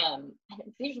 And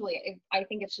visually, I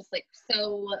think it's just like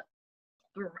so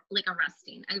like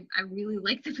arresting. I really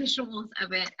like the visuals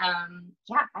of it. Yeah,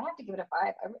 I have to give it a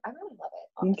 5. I really love it,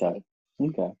 honestly.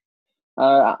 Okay.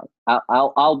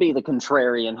 I'll be the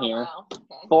contrarian here. Wow.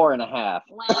 Okay. 4.5.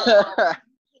 Wow.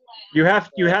 You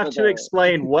have to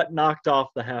explain what knocked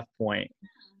off the half point.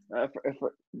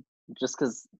 Just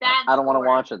because I don't want to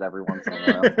watch it every once in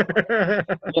a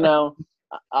while.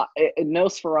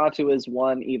 Nosferatu is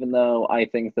one, even though I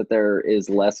think that there is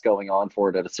less going on for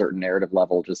it at a certain narrative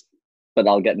level. But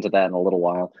I'll get into that in a little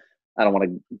while. I don't want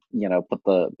to, put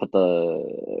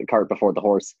the cart before the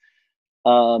horse.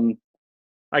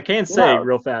 I can say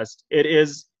real fast, it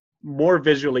is more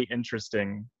visually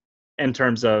interesting in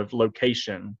terms of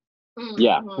location.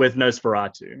 Yeah. With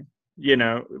Nosferatu,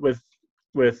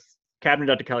 with Cabinet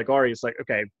of Dr. Caligari, it's like,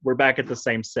 okay, we're back at the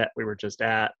same set we were just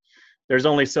at. There's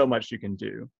only so much you can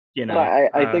do,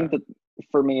 I think that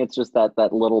for me, it's just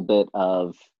that little bit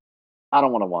of, I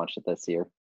don't want to watch it this year,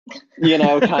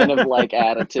 kind of like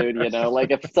attitude,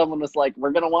 like if someone was like,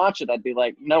 we're going to watch it, I'd be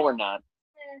like, no, we're not.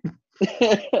 Fair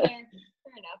enough.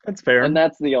 That's fair. And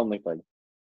that's the only thing.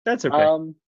 That's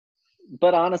okay.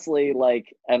 But honestly,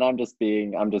 like, and I'm just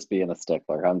being a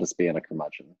stickler. I'm just being a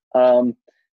curmudgeon.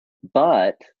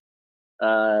 But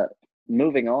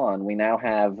moving on, we now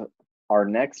have our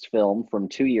next film from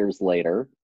 2 years later,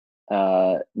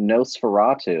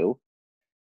 Nosferatu,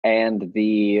 and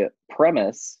the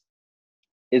premise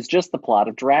is just the plot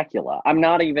of Dracula. I'm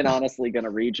not even honestly going to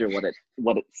read you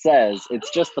what it says. It's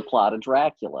just the plot of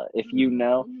Dracula. If you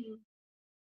know,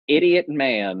 idiot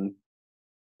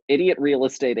real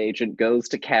estate agent goes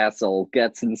to castle,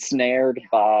 gets ensnared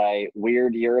by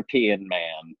weird European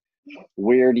man.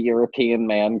 Weird European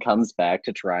man comes back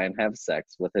to try and have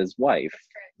sex with his wife.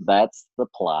 That's the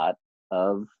plot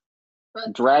of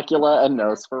Dracula and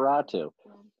Nosferatu.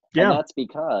 Yeah. And that's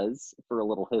because, for a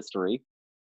little history,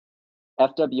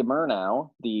 F.W.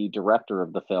 Murnau, the director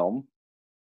of the film,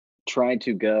 tried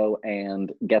to go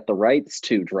and get the rights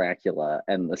to Dracula,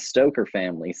 and the Stoker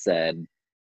family said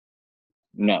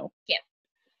no. Yeah.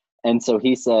 And so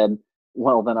he said,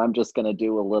 well, then I'm just going to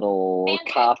do a little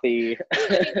copy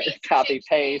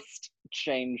paste,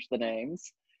 change the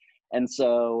names. And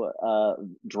so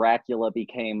Dracula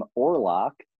became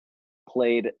Orlok,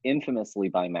 played infamously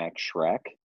by Max Schreck.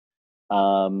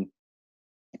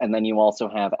 And then you also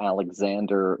have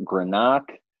Alexander Granach,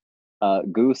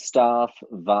 Gustav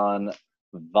von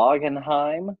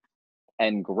Wagenheim,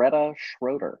 and Greta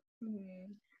Schroeder.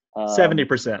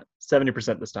 70%.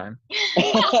 70% this time.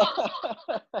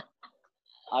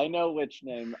 I know which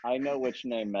name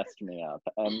messed me up,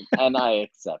 and I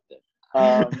accept it.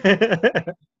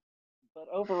 But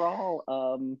overall,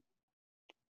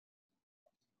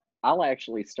 I'll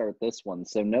actually start this one.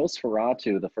 So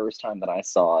Nosferatu, the first time that I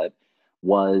saw it,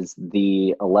 was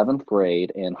the 11th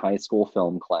grade in high school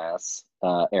film class.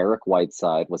 Eric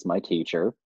Whiteside was my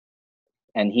teacher,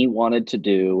 and he wanted to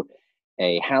do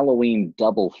a Halloween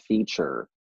double feature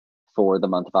for the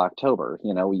month of October.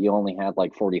 You know, you only had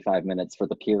like 45 minutes for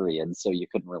the period, so you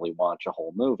couldn't really watch a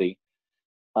whole movie.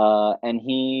 And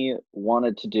he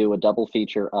wanted to do a double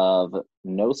feature of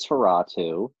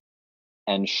Nosferatu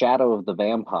and Shadow of the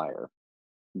Vampire,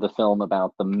 the film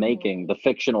about the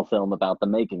fictional film about the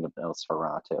making of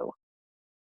Nosferatu.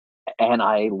 And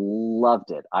I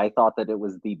loved it. I thought that it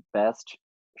was the best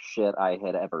shit I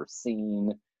had ever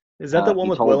seen. Is that the one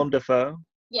with Willem Dafoe?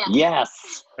 Yeah.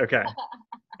 Yes. Okay.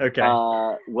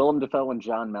 Willem Dafoe and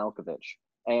John Malkovich.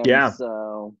 And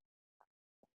so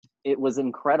it was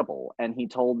incredible. And he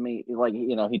told me,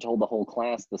 he told the whole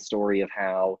class the story of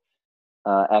how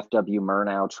F.W.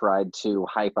 Murnau tried to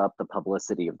hype up the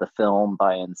publicity of the film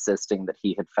by insisting that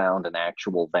he had found an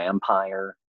actual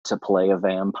vampire to play a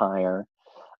vampire.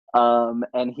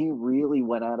 And he really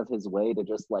went out of his way to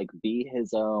just like be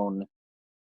his own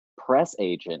press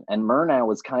agent. And Murnau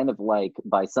was kind of like,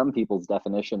 by some people's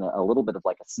definition, a little bit of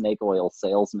like a snake oil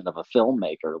salesman of a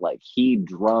filmmaker. Like, he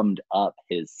drummed up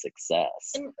his success.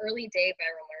 Some early day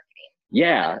viral marketing.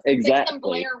 Yeah, exactly. Like some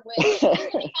Blair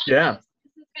Witch. Yeah. This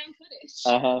is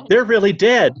found footage. They're really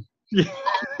dead.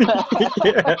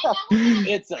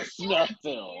 It's a snuff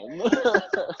film.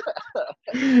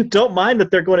 Don't mind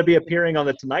that they're going to be appearing on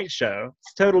the Tonight Show.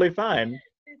 It's totally fine.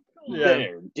 Cool. Yeah.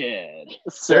 They're dead.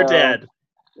 They're dead.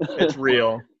 It's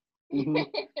real.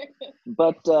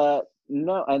 But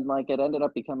no, and like it ended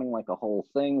up becoming like a whole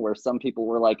thing where some people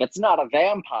were like, it's not a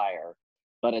vampire,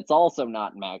 but it's also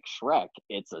not Max Schreck.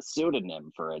 It's a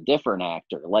pseudonym for a different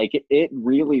actor. Like it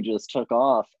really just took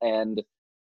off. And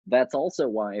that's also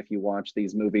why if you watch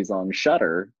these movies on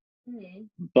Shudder,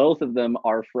 both of them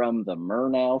are from the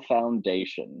Murnau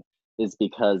Foundation, is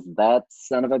because that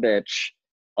son of a bitch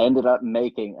ended up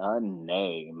making a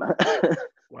name.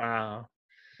 Wow.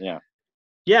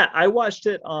 Yeah, I watched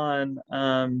it on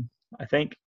I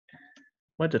think,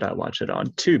 what did I watch it on?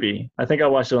 Tubi. I think I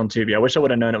watched it on Tubi. I wish I would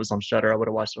have known it was on Shudder. I would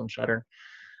have watched it on Shudder.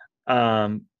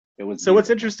 it was So what's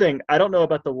interesting, I don't know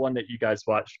about the one that you guys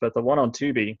watched, but the one on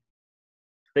Tubi,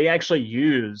 they actually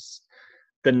use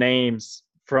the names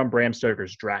from Bram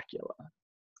Stoker's Dracula.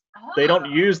 They don't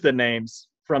use the names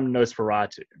from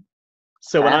Nosferatu.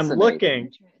 So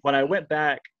when I went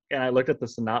back and I looked at the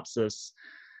synopsis,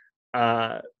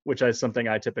 which is something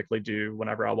I typically do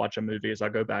whenever I watch a movie, is I'll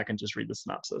go back and just read the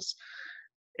synopsis.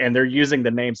 And they're using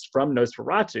the names from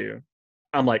Nosferatu.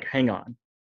 I'm like, hang on.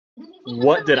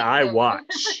 What did I watch?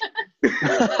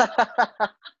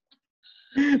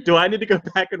 Do I need to go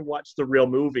back and watch the real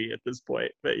movie at this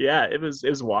point? But yeah, it was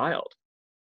wild.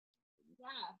 Yeah.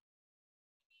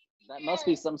 That must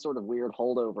be some sort of weird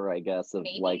holdover, I guess, of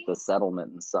like the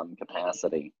settlement in some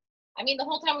capacity. I mean, the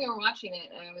whole time we were watching it,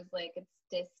 I was like, it's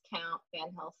discount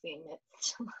Van Helsing.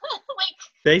 It's like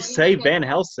they say Van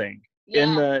Helsing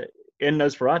in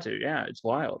Nosferatu. Yeah, it's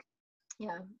wild.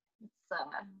 Yeah, it's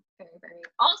very, very.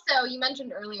 Also, you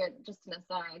mentioned earlier, just an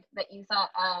aside, that you thought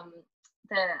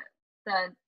the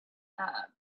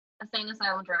Insane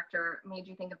Asylum director made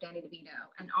you think of Danny DeVito,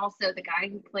 and also the guy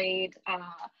who played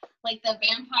like the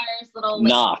vampire's little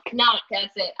Knock.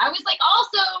 That's it. I was like,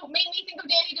 also made me think of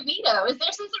Danny DeVito. Is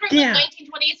there some sort of like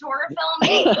 1920s horror film?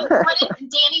 What if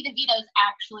Danny DeVito's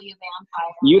actually a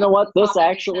vampire? You know what? This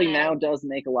actually now does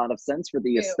make a lot of sense for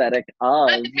the aesthetic of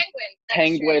the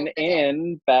Penguin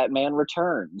in Batman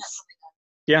Returns.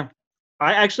 Yeah.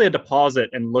 I actually had to pause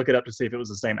it and look it up to see if it was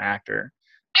the same actor.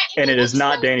 And it is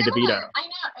not Danny DeVito. I know.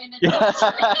 And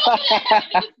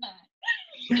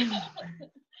it's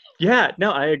Yeah,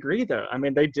 no, I agree though. I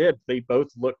mean, they did. They both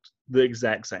looked the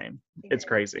exact same. It's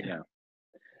crazy. Yeah.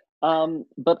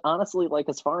 But honestly, like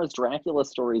as far as Dracula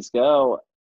stories go,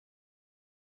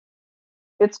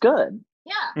 it's good.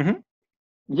 Yeah. Mm-hmm.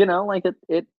 You know, like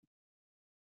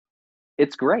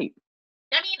it's great.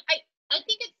 I mean, I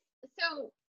think it's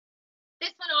so.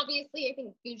 This one, obviously, I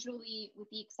think visually, with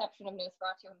the exception of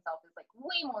Nosferatu himself, is like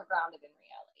way more grounded in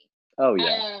reality. Oh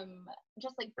yeah.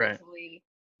 Just like visually,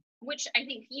 which I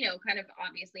think kind of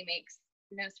obviously makes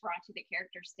Nosferatu the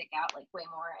character stick out like way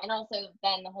more. And also,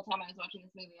 then the whole time I was watching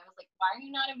this movie, I was like, why are you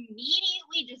not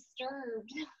immediately disturbed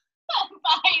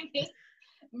by this?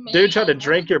 Dude tried to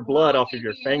drink your blood off of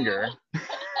your finger.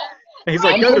 He's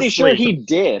like, I'm pretty sure he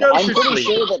did. I'm pretty sleep.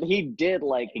 sure that he did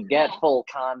like get full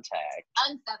contact.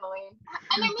 Unsettling.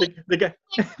 And I mean,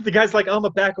 the guy's like, oh, I'm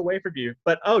gonna back away from you,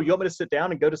 but oh, you want me to sit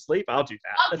down and go to sleep? I'll do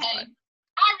that. Okay. That's fine.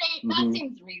 All right, that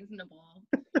seems reasonable.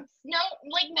 No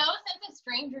sense of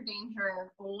stranger danger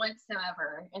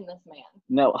whatsoever in this man.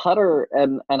 No, Hutter,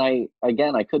 and I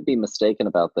could be mistaken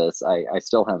about this. I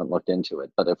still haven't looked into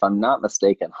it, but if I'm not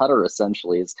mistaken, Hutter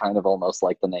essentially is kind of almost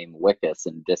like the name Wickus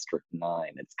in District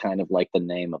 9. It's kind of like the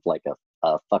name of like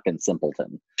a fucking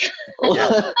simpleton.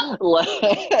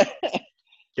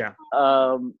 Yeah.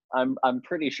 I'm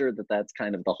pretty sure that that's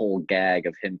kind of the whole gag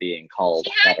of him being called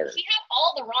Hutter. He had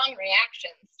all the wrong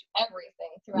reactions to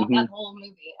everything throughout that whole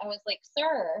movie. I was like,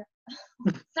 sir,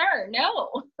 no.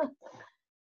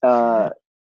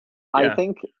 I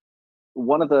think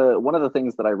one of the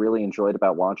things that I really enjoyed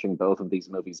about watching both of these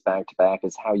movies back to back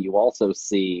is how you also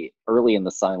see early in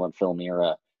the silent film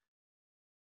era,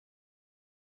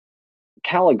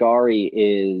 Caligari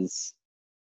is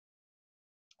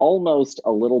almost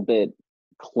a little bit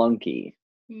clunky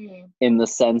in the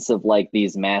sense of like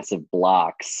these massive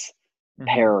blocks,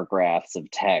 paragraphs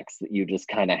of text that you just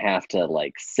kind of have to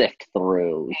like sift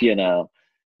through, Yeah.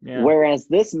 Whereas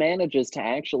this manages to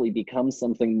actually become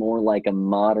something more like a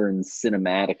modern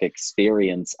cinematic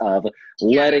experience of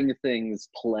letting things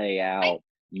play out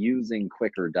using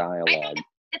quicker dialogue. I think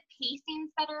the pacing's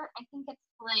better. I think it's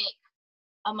like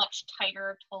a much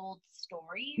tighter told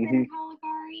story than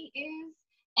Caligari is.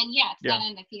 And to that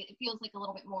end, it feels like a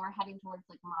little bit more heading towards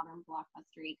like modern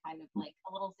blockbustery, kind of like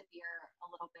a little zippier, a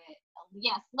little bit,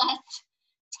 less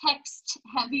text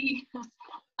heavy. For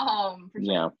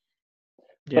sure.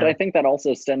 But I think that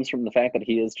also stems from the fact that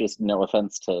he is just, no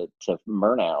offense to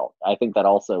Murnau, I think that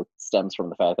also stems from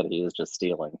the fact that he is just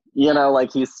stealing.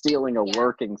 Like he's stealing a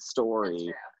working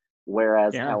story,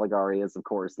 whereas Caligari is, of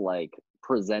course, like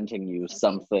presenting you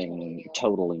something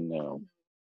totally new.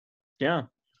 Yeah.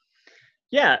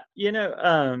 Yeah,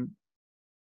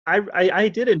 I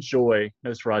did enjoy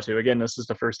Nosferatu. Again, this is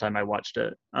the first time I watched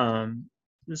it.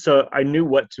 So I knew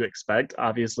what to expect,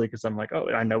 obviously, because I'm like, oh,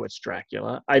 I know it's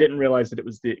Dracula. I didn't realize that it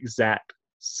was the exact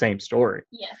same story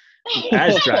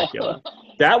as Dracula.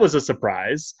 That was a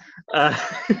surprise. But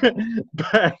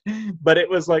it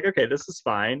was like, okay, this is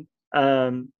fine.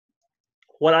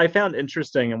 What I found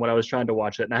interesting and what I was trying to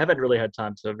watch it, and I haven't really had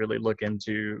time to really look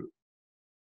into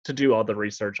to do all the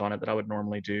research on it that I would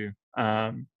normally do.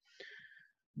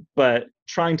 But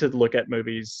trying to look at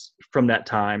movies from that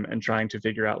time and trying to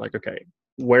figure out like, okay,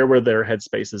 where were their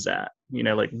headspaces at?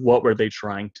 Like what were they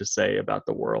trying to say about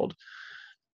the world?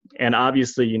 And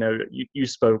obviously, you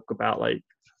spoke about like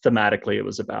thematically, it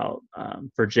was about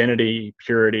virginity,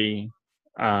 purity,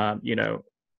 lust.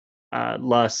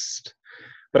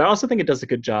 But I also think it does a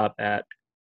good job at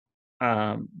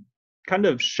kind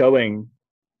of showing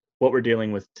what we're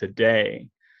dealing with today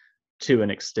to an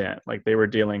extent. Like they were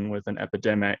dealing with an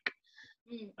epidemic.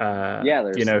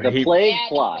 There's the plague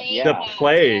plot. The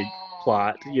plague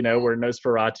plot, where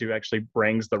Nosferatu actually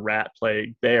brings the rat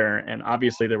plague there. And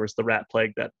obviously there was the rat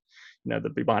plague that,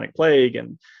 the bubonic plague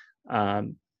and,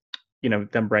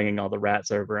 them bringing all the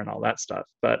rats over and all that stuff.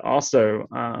 But also,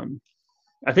 I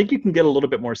think you can get a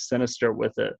little bit more sinister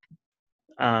with it.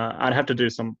 I'd have to do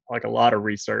a lot of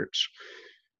research.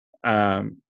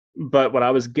 But what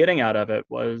I was getting out of it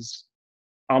was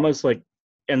almost like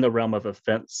in the realm of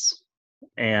offense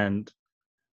and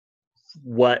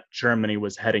what Germany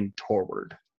was heading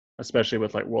toward, especially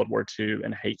with like World War II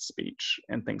and hate speech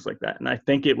and things like that. And I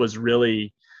think it was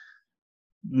really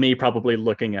me probably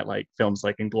looking at like films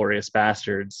like Inglourious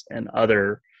Bastards and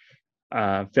other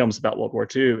films about World War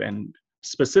II, and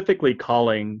specifically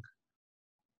calling,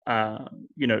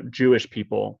 Jewish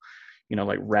people,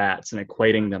 like rats, and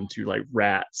equating them to like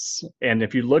rats. And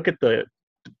if you look at the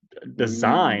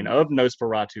design of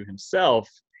Nosferatu himself,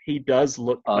 he does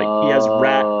look like he has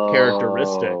rat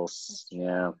characteristics.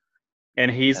 Yeah.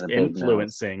 And he's And a big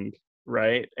influencing,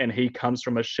 right? And he comes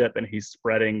from a ship and he's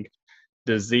spreading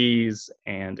disease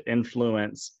and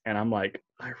influence. And I'm like,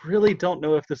 I really don't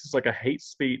know if this is like a hate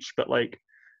speech, but like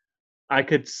I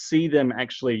could see them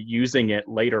actually using it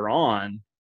later on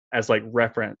as like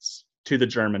reference to the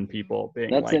German people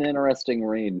being That's like, an interesting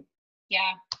read.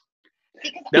 Yeah.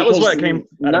 That was what came out of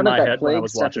none of my that head when I plague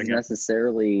was stuff watching is it.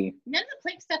 necessarily. None of the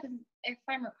plague stuff is, if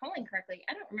I'm recalling correctly,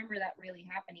 I don't remember that really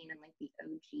happening in like the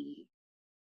OG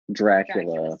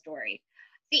Dracula story.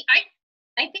 See,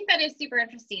 I think that is super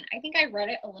interesting. I think I read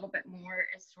it a little bit more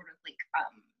as sort of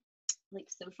like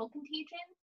social contagion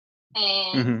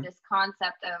and this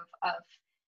concept of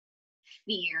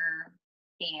fear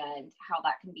and how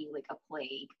that can be like a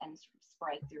plague and sort of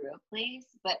spread through a place.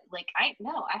 But like I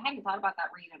hadn't thought about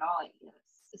that read at all.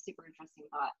 It's a super interesting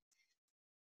thought.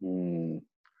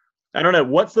 I don't know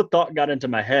what's the thought got into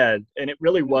my head, and it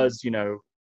really was,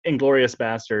 Inglourious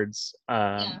Bastards,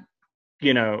 and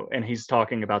he's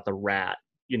talking about the rat,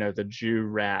 the Jew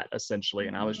rat, essentially.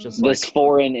 And I was just this like,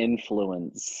 foreign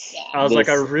influence. Yeah. I was like,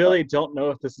 I really don't know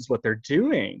if this is what they're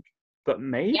doing, but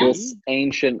maybe. This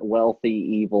ancient, wealthy,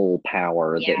 evil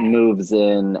power that moves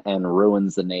in and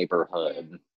ruins the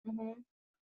neighborhood.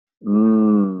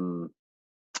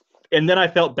 And then I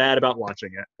felt bad about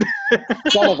watching it.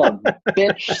 Son of a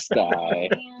bitch, Sky.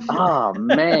 Oh,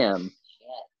 man.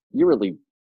 You really...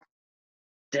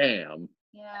 Damn.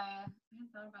 Yeah, I hadn't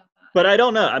thought about that. But I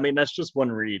don't know. I mean, that's just one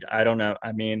read. I don't know.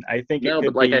 I mean, I think it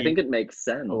could be I think it makes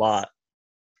sense. A lot.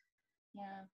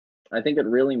 Yeah. I think it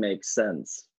really makes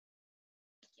sense.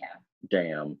 Yeah.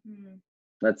 Damn.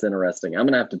 That's interesting. I'm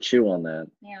going to have to chew on that.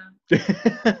 Yeah.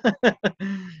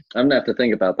 I'm going to have to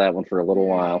think about that one for a little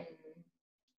while.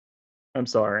 I'm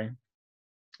sorry.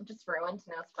 Just ruined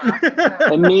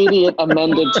Nosferatu. Immediate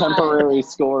amended temporary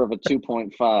score of a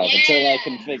 2.5 until I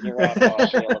can figure out how I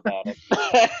feel about it.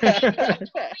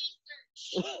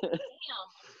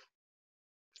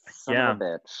 Son of a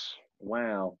bitch.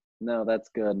 Wow. No, that's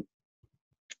good.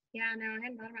 Yeah, no, I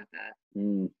hadn't thought about that.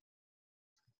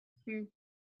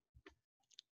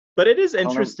 But it is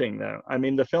interesting, though. I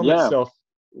mean, the film itself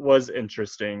was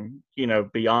interesting.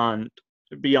 Beyond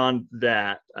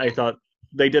that, I thought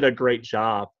they did a great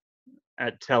job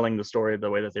at telling the story the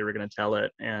way that they were going to tell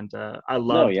it. And I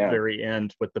loved the very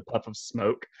end with the puff of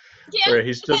smoke, where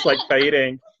he's just like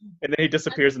fading, and then he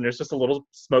disappears, and there's just a little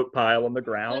smoke pile on the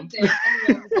ground. I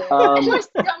loved it. It was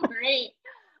so great.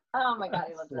 Oh my god,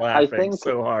 I love that. Laughing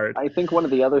so hard. I think one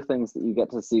of the other things that you get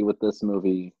to see with this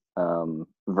movie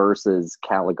versus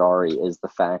Caligari is the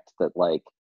fact that, like,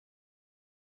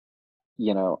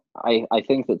 I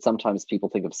think that sometimes people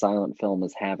think of silent film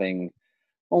as having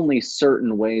only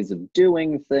certain ways of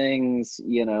doing things.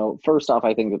 First off,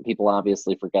 I think that people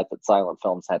obviously forget that silent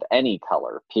films had any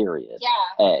color, period.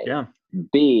 Yeah.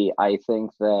 B, I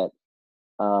think that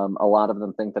a lot of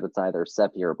them think that it's either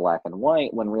sepia or black and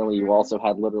white, when really you also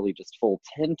had literally just full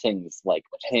tintings like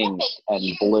pink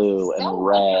and blue and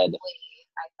red.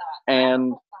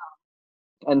 And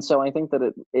so I think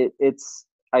that it's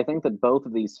I think that both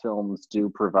of these films do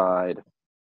provide,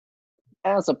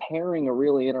 as a pairing, a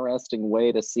really interesting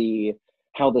way to see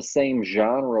how the same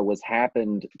genre was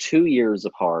happened 2 years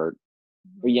apart,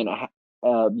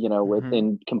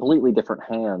 within completely different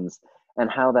hands,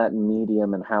 and how that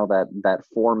medium and how that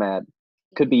format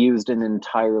could be used in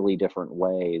entirely different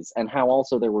ways, and how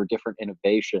also there were different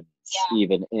innovations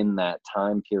even in that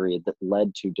time period that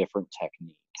led to different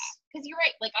techniques. Because you're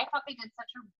right, like I thought they did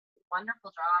such a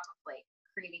wonderful job of like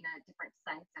creating a different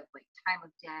sense of like time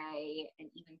of day and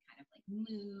even kind of like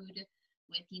mood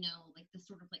with, like the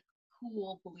sort of like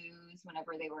cool blues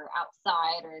whenever they were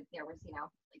outside, or there was,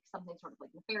 like something sort of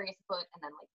like nefarious afoot, and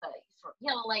then like the sort of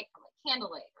yellow light from like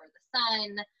candlelight or the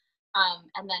sun.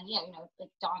 And then,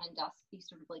 like dawn and dusk, these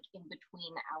sort of like in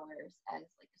between hours as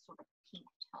like a sort of pink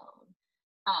tone.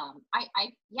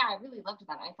 I really loved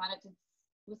that. I thought it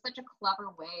was such a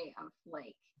clever way of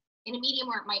like, in a medium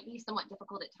where it might be somewhat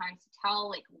difficult at times to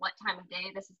tell like what time of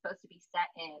day this is supposed to be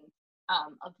set in,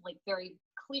 of like very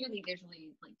clearly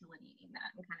visually like delineating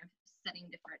that and kind of setting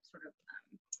different sort of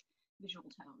visual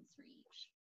tones for each.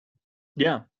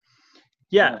 Yeah.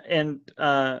 Yeah, and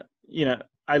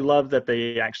I love that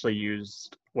they actually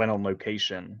went on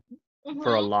location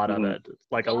for a lot of it.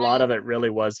 Like a lot of it really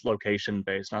was location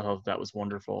based. I thought that was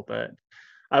wonderful, but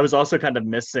I was also kind of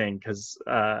missing because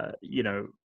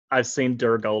I've seen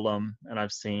Der Golem and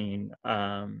I've seen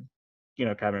Cabinet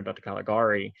of Dr.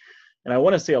 Caligari, and I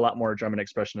want to see a lot more German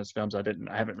expressionist films. I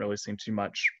haven't really seen too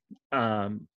much.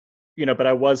 But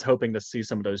I was hoping to see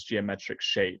some of those geometric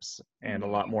shapes and a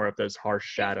lot more of those harsh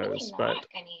shadows, really but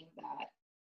any of that.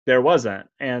 there wasn't.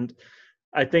 And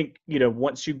I think,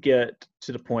 once you get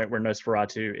to the point where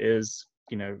Nosferatu is,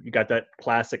 you got that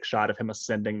classic shot of him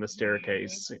ascending the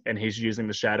staircase and he's using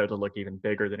the shadow to look even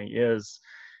bigger than he is.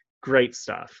 Great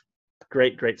stuff.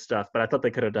 Great stuff. But I thought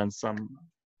they could have done some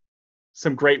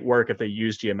great work if they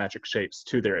used geometric shapes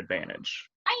to their advantage.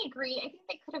 I agree. I think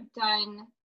they could have done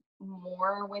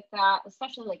more with that,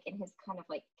 especially like in his kind of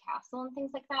like castle and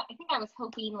things like that. I think I was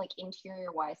hoping like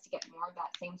interior wise to get more of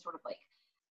that same sort of like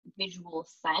visual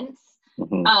sense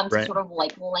to sort of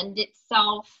like lend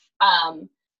itself.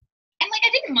 And like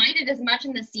I didn't mind it as much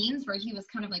in the scenes where he was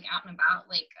kind of like out and about,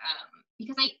 like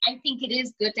because I think it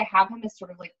is good to have him as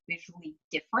sort of like visually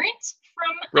different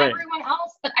from everyone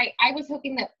else. But I was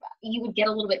hoping that you would get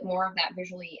a little bit more of that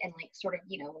visually and like sort of,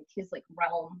 like his like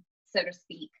realm, so to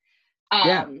speak.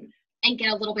 And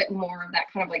get a little bit more of that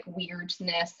kind of like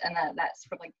weirdness and that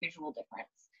sort of like visual difference.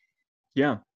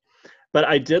 Yeah. But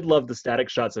I did love the static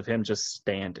shots of him just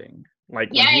standing.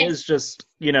 Like when he is just,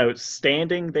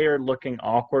 standing there looking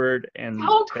awkward and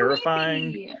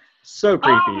terrifying. Creepy. So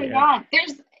creepy. Oh my God.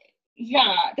 There's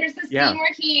this scene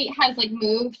where he has like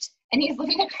moved and he's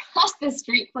living across the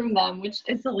street from them, which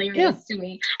is hilarious to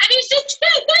me. And he's just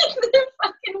in the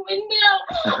fucking window.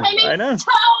 And I know. And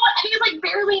he's like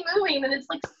barely moving, and it's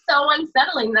like so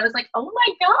unsettling. And I was like, oh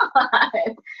my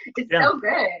God. It's so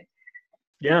good.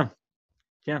 Yeah.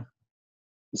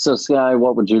 So, Sky,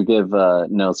 what would you give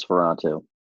Nosferatu?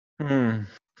 I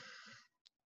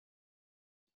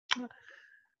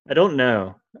don't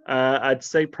know. I'd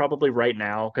say probably right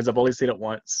now, because I've only seen it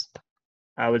once.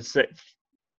 I would say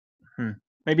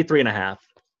maybe 3.5.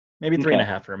 Maybe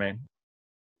 3.5 for me.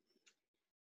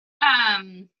 I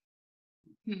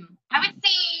would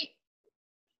say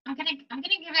I'm gonna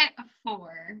give it a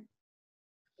 4.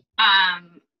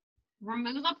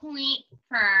 Remove a point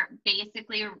for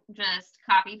basically just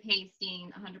copy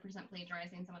pasting 100%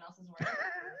 plagiarizing someone else's work.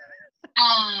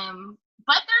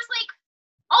 But there's like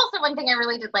also one thing I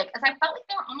really did like is I felt like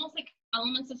there were almost like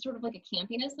elements of sort of like a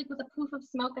campiness, like with a poof of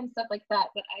smoke and stuff like that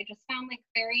I just found like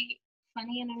very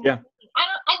funny and I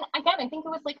think it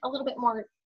was like a little bit more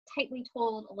tightly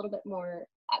told, a little bit more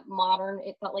modern,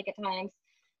 it felt like at times.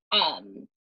 But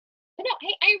no,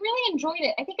 I really enjoyed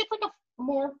it. I think it's like a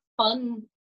more fun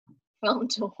film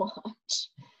to watch.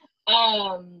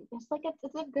 It's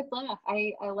a good laugh.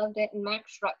 I loved it, and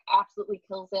Max Schreck absolutely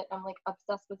kills it. I'm like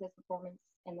obsessed with his performance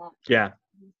in that.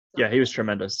 Yeah, he was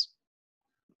tremendous.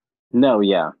 No,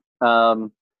 yeah.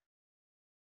 And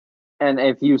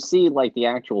if you see like the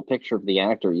actual picture of the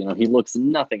actor, he looks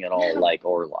nothing at all like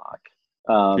Orlok.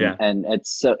 And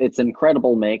it's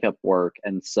incredible makeup work,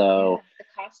 and so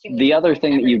the other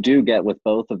thing that you do get with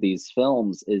both of these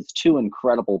films is 2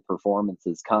 incredible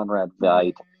performances: Conrad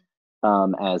Veidt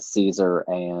as Caesar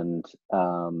and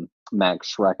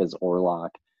Max Schreck as Orlok,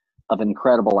 of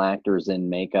incredible actors in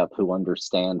makeup who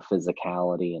understand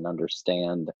physicality and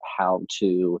understand how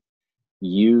to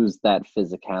use that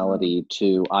physicality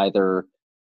to either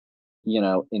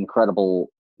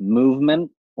incredible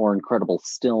movement or incredible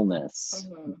stillness,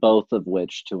 both of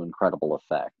which to incredible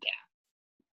effect.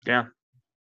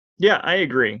 Yeah, I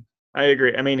agree.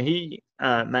 I mean,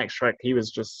 Max Schreck, he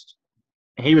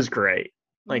was great.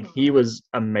 Like he was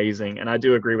amazing, and I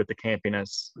do agree with the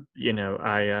campiness.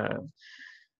 The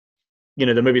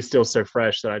movie's still so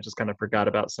fresh that I just kind of forgot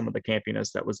about some of the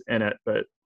campiness that was in it. But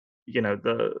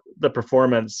the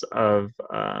performance of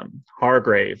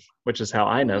Hargrave, which is how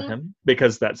I know him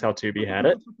because that's how Tubi had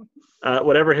it.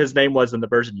 Whatever his name was in the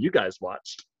version you guys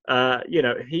watched,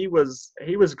 he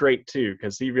was great too,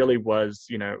 because he really was.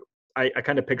 I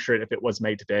kind of picture it, if it was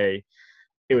made today,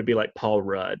 it would be like Paul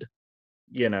Rudd,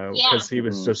 because he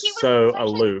was just so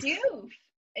aloof.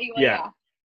 Yeah.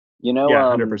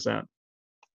 100%.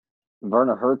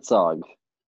 Werner Herzog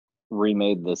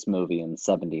remade this movie in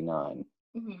 '79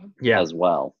 as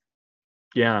well.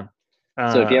 Yeah.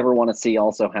 So if you ever want to see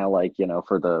also how, like,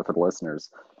 for the listeners,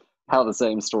 how the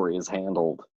same story is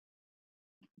handled,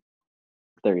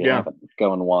 there you have it.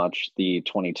 Go and watch the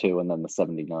 22 and then the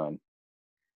 79.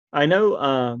 I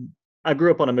know. I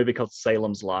grew up on a movie called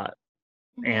Salem's Lot,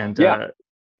 and and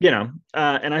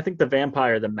I think The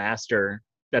Vampire, the Master,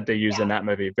 that they use in that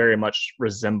movie very much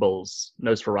resembles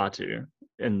Nosferatu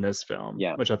in this film,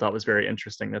 which I thought was very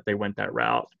interesting that they went that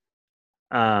route.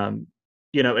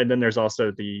 You know, and then there's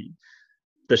also the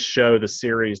show, the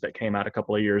series that came out a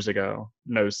couple of years ago,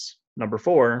 Nos number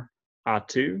 4,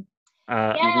 Atu.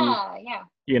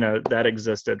 You know, that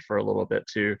existed for a little bit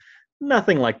too.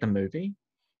 Nothing like the movie,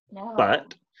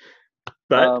 but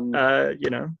you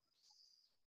know,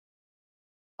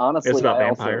 honestly, it's about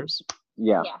vampires.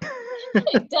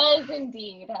 It does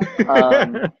indeed.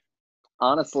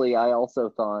 Honestly, I also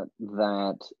thought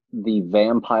that the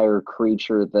vampire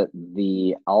creature that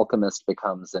the alchemist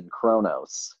becomes in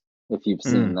Kronos, if you've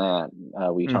seen that,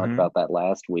 we talked about that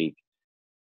last week.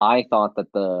 I thought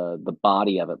that the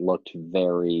body of it looked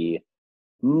very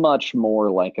much more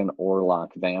like an Orlok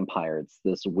vampire. It's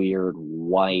this weird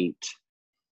white,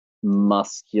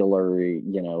 muscular,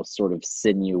 you know, sort of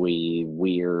sinewy,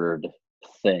 weird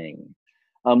thing.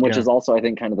 Which is also, I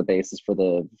think, kind of the basis for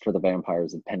the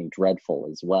vampires of Penny Dreadful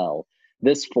as well.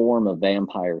 This form of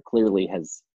vampire clearly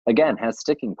has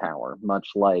sticking power, much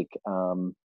like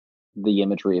the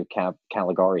imagery of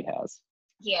Caligari has.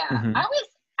 Yeah, I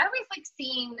always like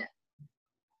seeing,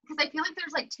 because I feel like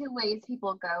there's like 2 ways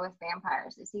people go with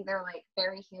vampires. It's either like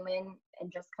very human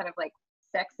and just kind of like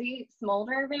sexy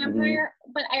smolder vampire,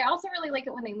 but I also really like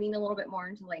it when they lean a little bit more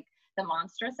into like the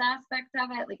monstrous aspect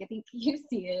of it. Like, I think you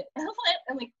see it and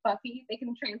like Buffy, they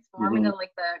can transform into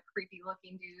like the creepy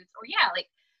looking dudes, or like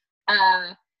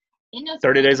in those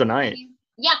 30 Days a Night.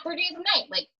 30 Days a Night,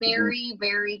 like very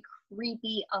very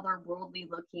creepy, otherworldly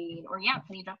looking, or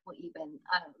Penny Dreadful even.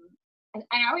 And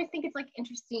I always think it's like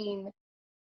interesting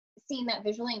seeing that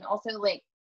visually, and also like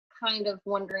kind of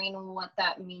wondering what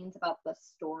that means about the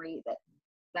story that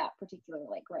particular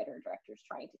like writer or director is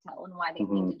trying to tell, and why they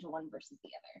leaned into one versus the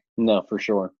other. No, for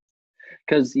sure.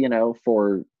 Because, you know,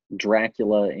 for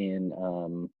Dracula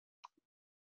in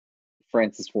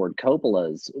Francis Ford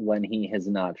Coppola's, when he has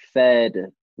not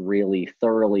fed really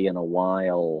thoroughly in a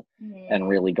while and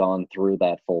really gone through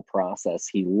that full process,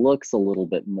 he looks a little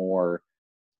bit more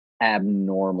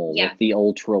abnormal with the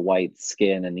ultra white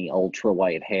skin and the ultra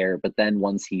white hair. But then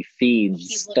once he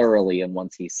feeds thoroughly and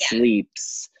once he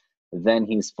sleeps, then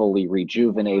he's fully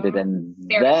rejuvenated. And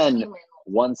then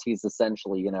once he's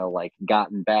essentially, you know, like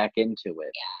gotten back into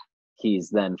it,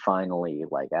 he's then finally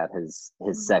like at his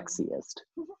sexiest.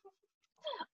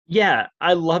 Yeah,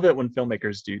 I love it when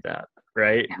filmmakers do that,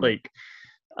 right? Like,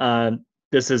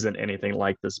 this isn't anything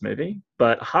like this movie,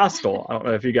 but Hostel, I don't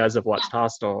know if you guys have watched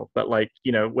Hostel, but like,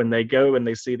 you know, when they go and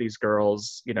they see these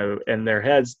girls, you know, in their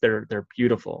heads, they're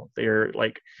beautiful. They're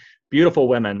like beautiful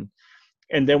women.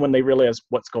 And then when they realize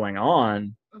what's going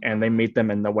on and they meet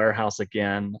them in the warehouse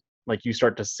again, like you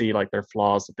start to see like their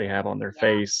flaws that they have on their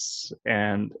face.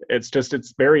 And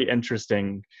it's very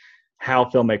interesting how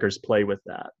filmmakers play with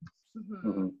that.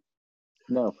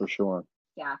 No, for sure.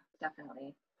 Yeah,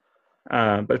 definitely.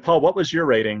 But Paul, what was your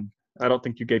rating? I don't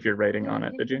think you gave your rating on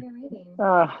it, did you?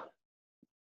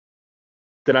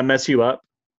 Did I mess you up?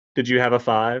 Did you have a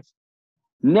 5?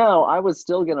 No, I was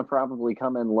still going to probably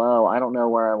come in low. I don't know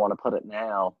where I want to put it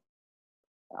now.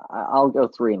 I'll go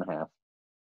 3.5.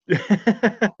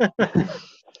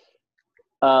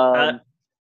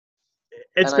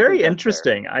 It's very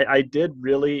interesting. I did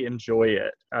really enjoy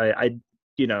it.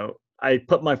 I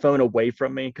put my phone away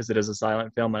from me because it is a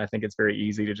silent film, and I think it's very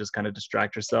easy to just kind of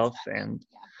distract yourself. And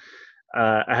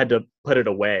I had to put it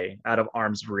away out of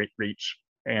arm's reach,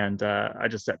 and I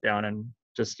just sat down and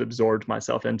just absorbed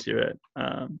myself into it.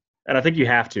 And I think you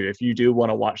have to, if you do want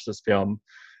to watch this film,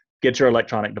 get your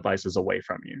electronic devices away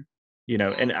from you. You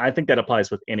know, and I think that applies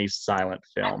with any silent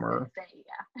film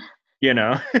you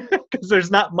know, because there's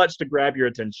not much to grab your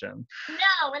attention.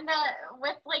 No, and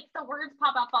with like the words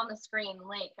pop up on the screen,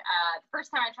 like the first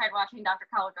time I tried watching Dr.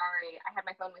 Caligari, I had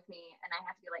my phone with me and I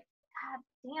had to be like, God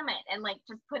damn it, and like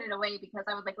just put it away, because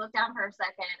I would like look down for a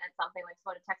second and something like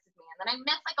someone texted me, and then I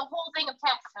missed like a whole thing of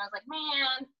text, and I was like,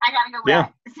 man, I gotta go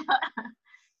back.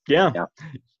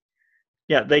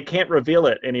 Yeah, they can't reveal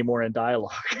it anymore in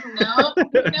dialogue. Nope.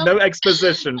 No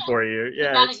exposition for you.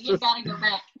 Yeah, you gotta go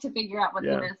back to figure out what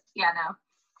you missed. Yeah,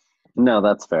 no,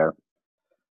 that's fair.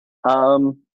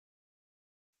 No,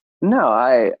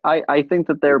 I think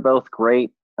that they're both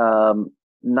great.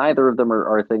 Neither of them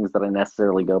are things that I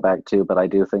necessarily go back to, but I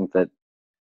do think that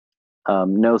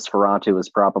Nosferatu is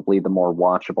probably the more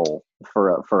watchable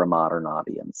for a modern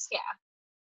audience. Yeah,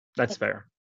 that's fair.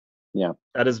 Yeah,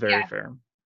 that is very fair.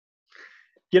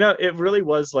 You know, it really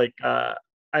was like, I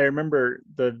remember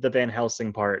the Van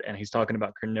Helsing part, and he's talking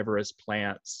about carnivorous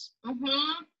plants.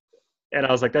 And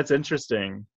I was like, that's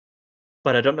interesting,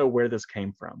 but I don't know where this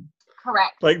came from.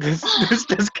 Correct. Like this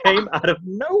just came out of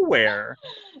nowhere.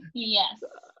 Yes.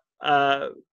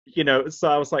 So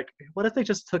I was like, what if they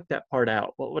just took that part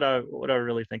out? What would I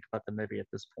really think about the movie at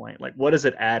this point? Like, what is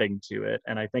it adding to it?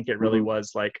 And I think it really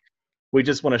was like, we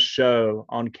just want to show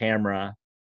on camera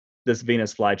this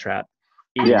Venus flytrap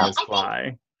eating this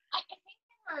fly. I think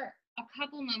there were a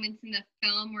couple moments in the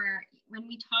film where when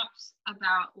we talked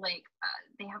about like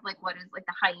they have like what is like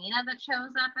the hyena that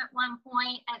shows up at one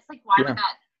point, and it's like, why would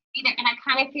that be there? And I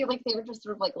kind of feel like they were just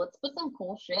sort of like, let's put some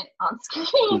cool shit on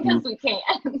screen because we can.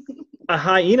 A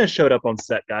hyena showed up on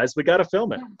set, guys. We gotta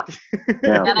film it.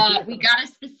 We gotta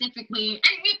specifically,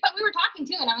 but we were talking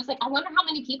too, and I was like, I wonder how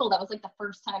many people that was like the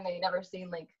first time they'd ever seen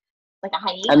like a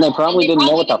hyena, and they probably didn't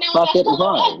know what the fuck it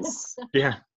was.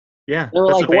 Yeah. They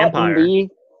were like, what in the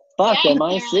fuck am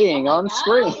I seeing on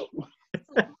screen?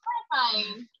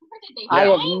 I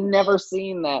have never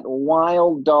seen that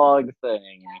wild dog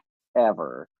thing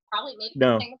ever. Probably maybe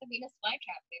the thing with the Venus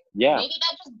flytrap thing. Yeah. Maybe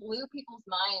that just blew people's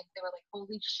minds. They were like,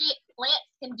 holy shit,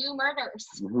 plants can do murders.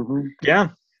 Yeah.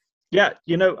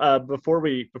 Before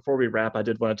we wrap, I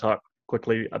did want to talk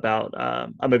quickly about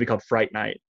a movie called Fright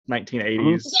Night,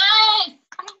 1980s. Yes.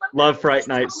 Love Fright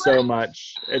Night so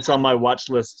much. It's on my watch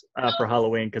list for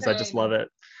Halloween because I just love it.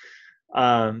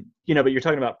 But you're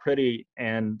talking about pretty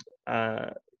and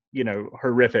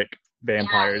horrific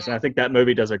vampires, and I think that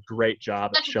movie does a great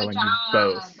job at showing you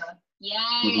both.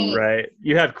 Yes. Right.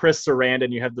 You have Chris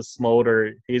Sarandon, you have the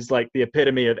smolder. He's like the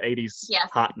epitome of 80s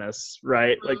hotness,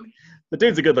 right? Like the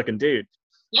dude's a good looking dude.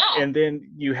 Yeah. And then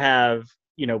you have,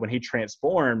 when he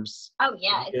transforms,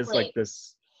 it's like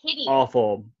this hideous,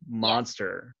 awful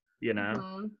monster,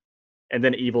 And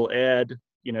then Evil Ed,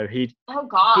 he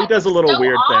does a little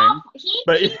weird thing. He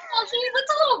looks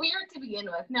a little weird to begin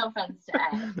with. No offense to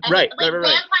Ed. Right.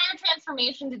 Vampire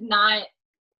transformation did not.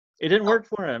 It didn't work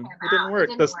for him. It didn't work.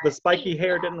 The spiky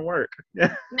hair didn't work.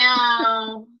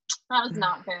 No, that was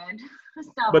not good.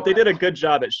 But they did a good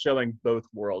job at showing both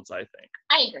worlds, I think.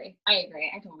 I agree. I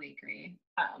totally agree.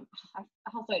 I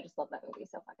just love that movie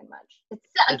so fucking much. It's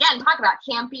again, talk about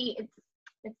campy.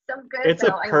 It's so good. It's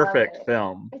a perfect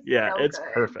film. It's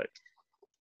perfect.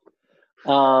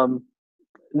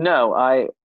 No,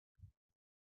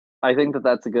 I think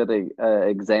that's a good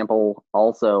example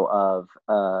also of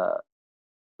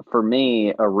for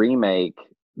me a remake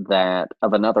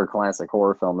of another classic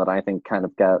horror film that I think kind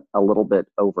of got a little bit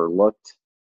overlooked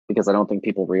because I don't think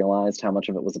people realized how much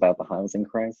of it was about the housing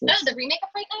crisis. No, the remake of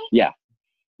Fright Night? Yeah.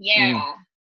 Yeah.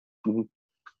 Mm-hmm.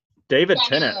 David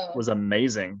Tennant was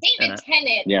amazing. David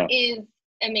Tennant is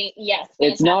amazing. Yes.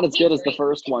 It's not as good as the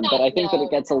first one, but I think that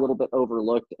it gets a little bit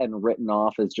overlooked and written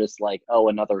off as just like, oh,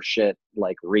 another shit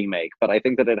like remake. But I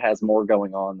think that it has more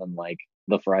going on than like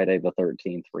the Friday the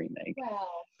 13th remake. Wow.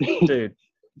 Dude,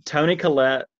 Toni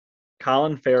Collette,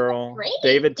 Colin Farrell,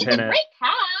 David Tennant. Great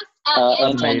cast.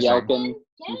 Anton Yelchin.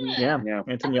 Yeah,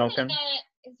 Anton Yelchin.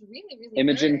 Is really, really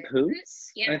Imogen good.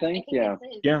 Poots, I think. Yeah.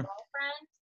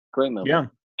 Great movie. Yeah.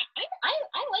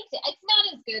 I liked it. It's not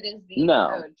as good as the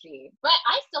OG, but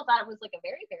I still thought it was like a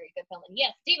very, very good film. And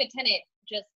yes, David Tennant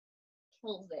just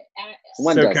kills it.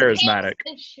 So charismatic.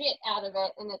 The shit out of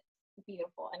it, and it's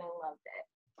beautiful, and I loved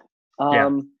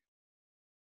it.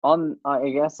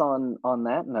 On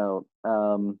that note,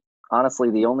 honestly,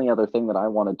 the only other thing that I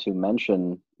wanted to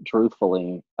mention,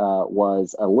 truthfully,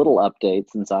 was a little update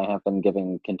since I have been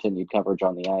giving continued coverage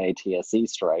on the IATSE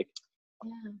strike.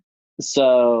 Yeah.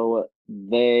 So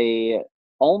they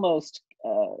almost,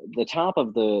 the top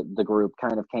of the group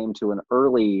kind of came to an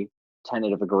early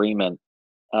tentative agreement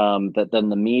that then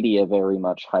the media very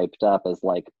much hyped up as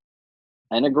like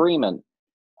an agreement.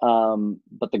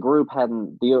 But the group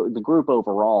hadn't, the group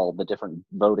overall, the different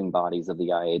voting bodies of the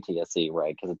IATSE,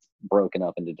 right, because it's broken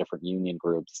up into different union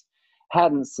groups,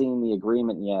 hadn't seen the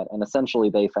agreement yet, and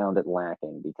essentially they found it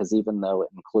lacking because even though it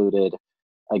included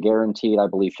a guaranteed, I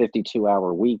believe,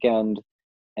 52-hour weekend,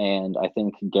 and I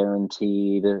think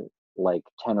guaranteed like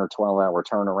 10 or 12-hour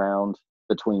turnaround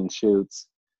between shoots,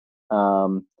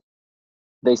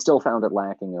 they still found it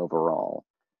lacking overall.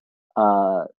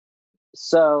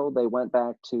 So they went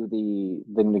back to the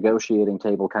negotiating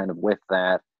table kind of with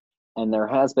that, and there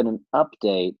has been an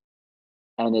update,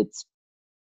 and it's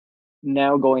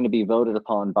now going to be voted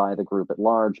upon by the group at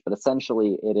large, but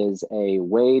essentially it is a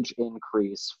wage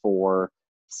increase for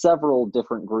several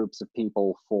different groups of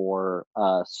people for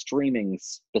streaming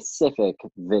specific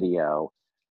video,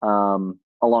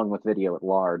 along with video at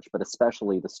large, but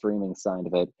especially the streaming side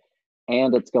of it.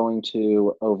 And it's going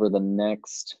to, over the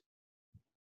next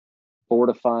 4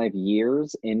 to 5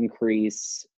 years,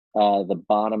 increase the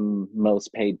bottom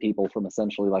most paid people from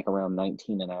essentially like around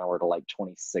 19 an hour to like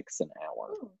 26 an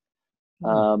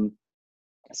hour.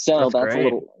 So that's a great.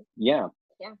 little, yeah.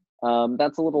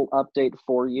 That's a little update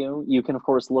for you. You can, of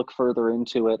course, look further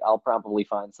into it. I'll probably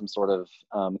find some sort of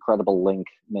credible link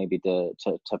maybe to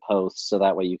post, so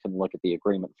that way you can look at the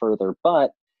agreement further.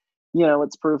 But, you know,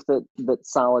 it's proof that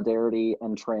solidarity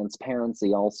and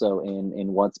transparency also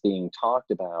in what's being talked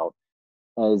about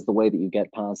is the way that you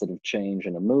get positive change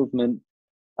in a movement.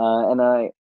 And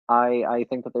I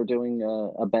think that they're doing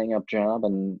a bang up job,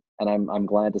 and I'm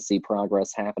glad to see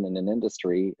progress happen in an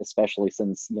industry, especially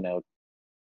since, you know,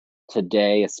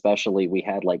 today especially we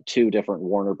had like 2 different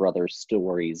Warner Brothers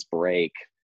stories break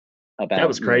about, that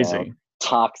was crazy, you know,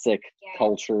 toxic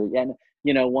culture. And,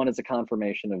 you know, one is a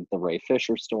confirmation of the Ray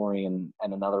Fisher story, and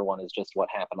another one is just what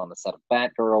happened on the set of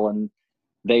Batgirl, and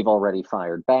they've already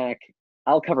fired back.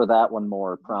 I'll cover that one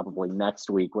more probably next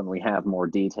week when we have more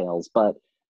details. But,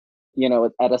 you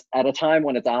know, at a time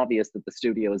when it's obvious that the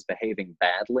studio is behaving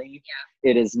badly,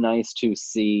 it is nice to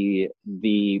see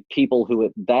the people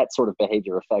who that sort of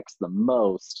behavior affects the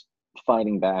most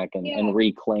fighting back and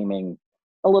reclaiming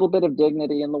a little bit of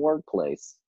dignity in the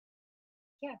workplace.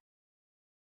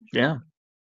 Yeah.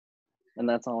 And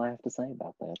that's all I have to say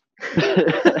about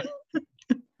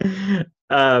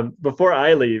that. Before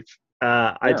I leave,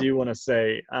 I do want to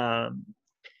say,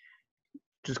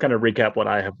 just kind of recap what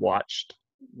I have watched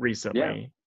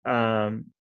recently. So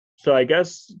I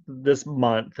guess this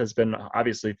month has been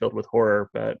obviously filled with horror,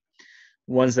 but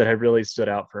ones that have really stood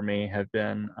out for me have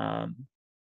been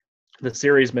the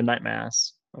series Midnight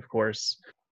Mass, of course.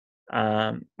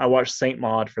 I watched Saint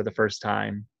Maud for the first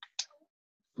time.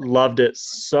 Loved it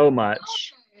so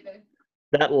much.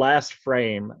 That last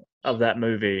frame of that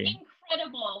movie,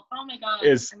 incredible. Oh my god,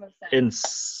 is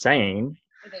insane.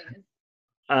 It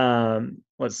is.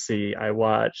 Let's see. I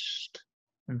watched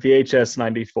VHS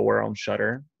 94 on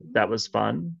Shudder. That was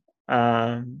fun.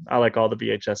 I like all the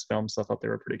VHS films, so I thought they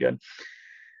were pretty good.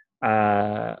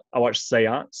 I watched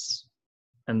Seance,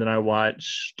 and then I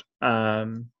watched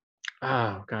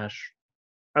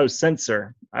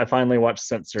Censor. I finally watched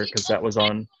Censor because that was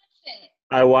on.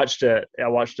 I watched it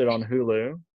on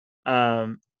Hulu.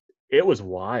 It was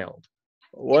wild.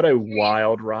 What a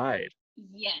wild ride.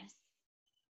 Yes.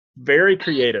 Very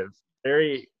creative.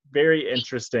 Very, very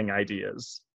interesting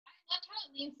ideas. I loved how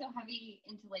it leans so heavy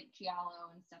into like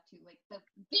giallo and stuff too. Like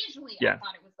visually, Yeah. I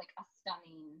thought it was like a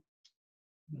stunning.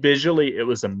 Visually, it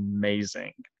was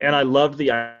amazing, and I loved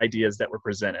the ideas that were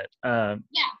presented.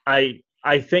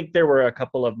 I think there were a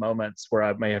couple of moments where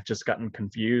I may have just gotten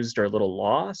confused or a little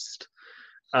lost.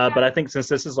 But I think since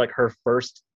this is like her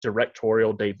first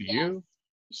directorial debut,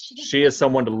 she is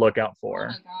someone to look out for. Oh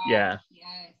my God. Yeah.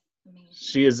 Yes.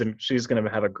 Amazing. She's going to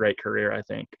have a great career, I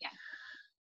think.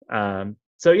 Yeah.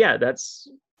 So yeah, that's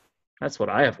what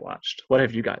I have watched. What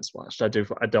have you guys watched? I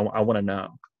want to know.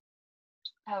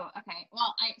 Oh, okay.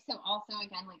 Well, so also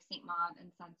again like Saint Maud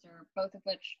and Censor, both of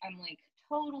which I'm like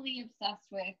totally obsessed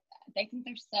with. I think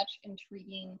they're such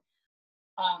intriguing.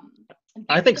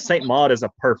 I think Saint Maud is a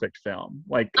perfect film.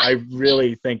 Like I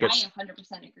really think it's. I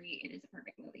 100% agree. It is a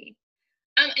perfect movie.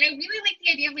 And I really like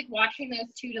the idea of like watching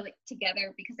those two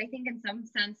together, because I think in some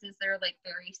senses they're like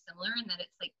very similar in that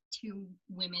it's like 2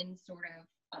 women sort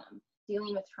of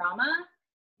dealing with trauma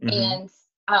and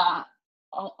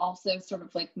also sort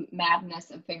of like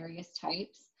madness of various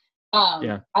types.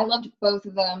 I loved both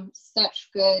of them. Such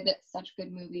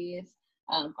good movies.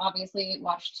 Obviously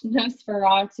watched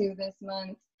Nosferatu this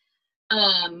month.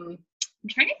 I'm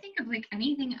trying to think of like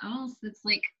anything else that's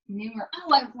like newer.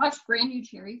 Oh, I watched Brand New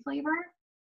Cherry Flavor.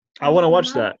 I want to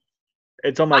watch that.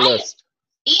 It's on my list.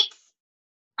 It's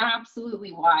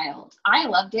absolutely wild. I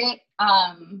loved it.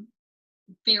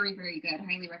 Very, very good.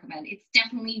 Highly recommend. It's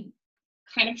definitely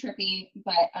kind of trippy,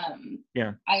 but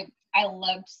I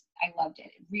loved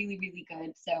it. Really, really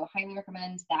good. So highly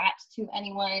recommend that to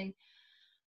anyone.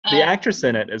 The actress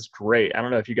in it is great. I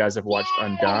don't know if you guys have watched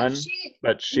Undone,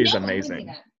 but she's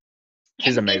amazing.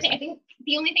 She's amazing. I think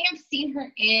the only thing I've seen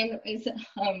her in is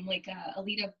like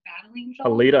Alita Battle Angel.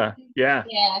 Alita, yeah.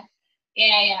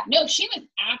 No, she was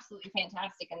absolutely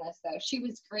fantastic in this, though. She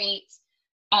was great.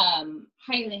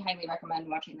 Highly, highly recommend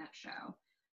watching that show.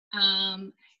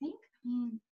 I'm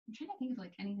trying to think of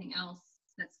like anything else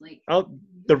that's like. Oh,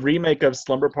 the remake of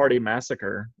Slumber Party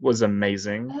Massacre was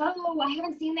amazing. Oh, I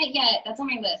haven't seen that yet. That's on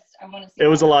my list. I want to see. It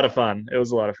was a lot of fun. Okay.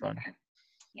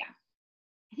 Yeah,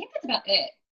 I think that's about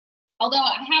it. Although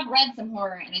I have read some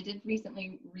horror, and I did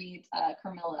recently read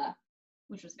Carmilla,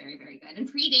 which was very, very good,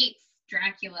 and predates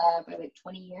Dracula by like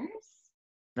 20 years.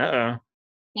 Uh-oh.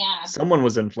 Yeah. Someone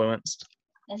was influenced.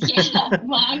 Yeah,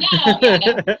 well, no, yeah,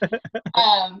 no.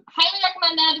 Highly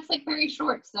recommend that. It's like very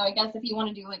short, so I guess if you want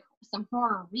to do like some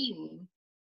horror reading,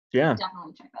 Yeah.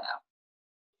 definitely check that out.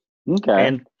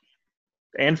 Okay.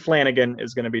 And Flanagan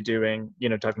is going to be doing,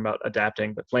 talking about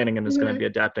adapting, but Flanagan is going to be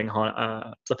adapting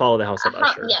The Fall of the House of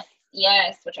Usher.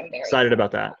 Yes, which I'm very excited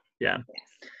about that. Yeah.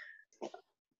 Yes.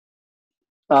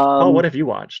 Paul, what have you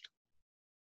watched?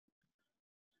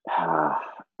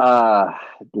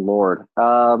 Lord.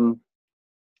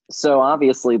 So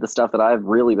obviously the stuff that I've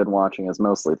really been watching is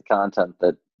mostly the content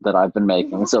that I've been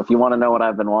making. So if you want to know what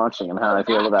I've been watching and how I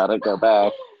feel about it, go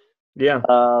back. Yeah.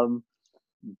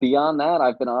 Beyond that,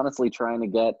 I've been honestly trying to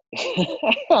get.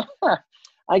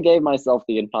 I gave myself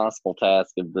the impossible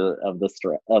task of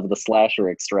the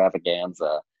slasher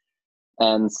extravaganza,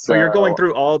 and so you're going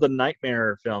through all the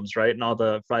Nightmare films, right, and all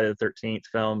the Friday the 13th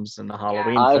films and the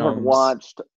Halloween I films. have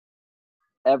watched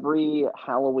every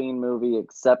Halloween movie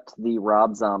except the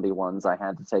Rob Zombie ones. I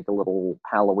had to take a little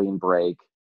Halloween break.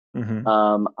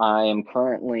 Mm-hmm. I am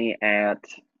currently at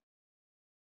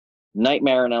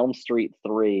Nightmare on Elm Street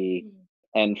 3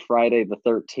 and Friday the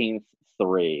 13th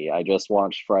 3. I just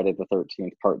watched Friday the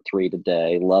 13th Part 3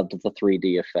 today. Loved the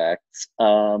 3D effects.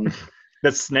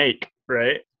 The snake,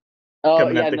 right? Oh,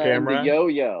 Coming yeah, at the camera. and the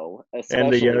yo-yo especially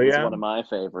and the yo-yo was one of my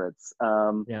favorites.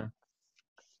 Yeah.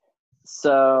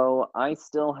 So I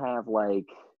still have like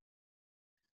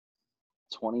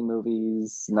 20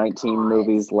 movies, 19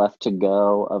 movies left to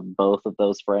go of both of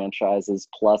those franchises.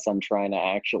 Plus, I'm trying to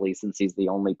actually, since he's the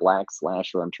only black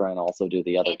slasher, I'm trying to also do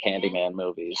the other Candyman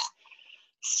movies. Yeah.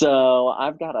 So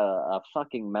I've got a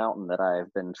fucking mountain that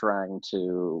I've been trying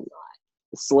to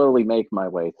slowly make my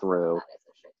way through.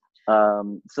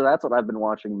 So that's what I've been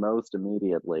watching most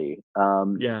immediately.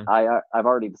 Yeah. I've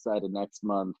already decided next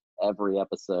month every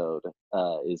episode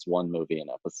is one movie an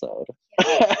episode.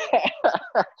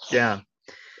 Yeah.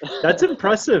 That's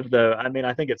impressive, though. I mean,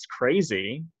 I think it's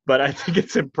crazy, but I think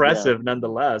it's impressive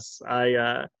nonetheless.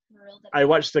 I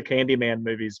watched the Candyman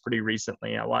movies pretty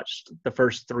recently. I watched the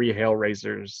first 3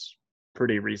 Hellraisers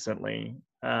pretty recently.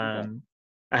 I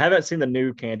haven't seen the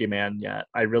new Candyman yet.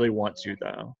 I really want to,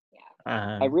 though.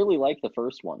 I really like the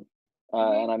first one,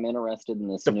 and I'm interested in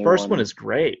this new one. The first one is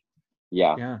great.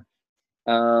 Yeah.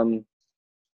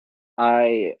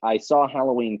 I saw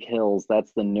Halloween Kills.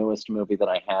 That's the newest movie that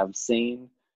I have seen.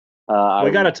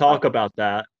 We got to talk about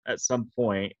that at some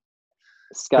point.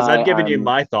 Because I've given you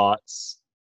my thoughts.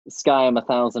 Sky, I'm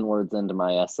 1,000 words into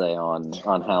my essay on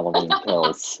Halloween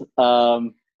Kills.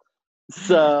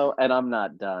 So, and I'm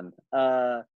not done.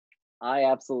 I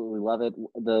absolutely love it.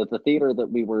 The theater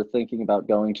that we were thinking about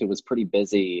going to was pretty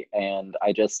busy, and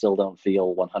I just still don't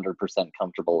feel 100%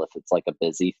 comfortable if it's like a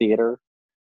busy theater.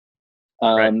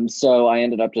 So I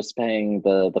ended up just paying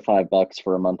the $5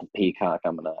 for a month of Peacock.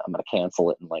 I'm gonna cancel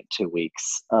it in like 2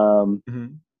 weeks.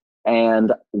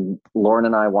 And Lauren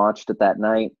and I watched it that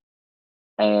night,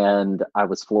 and I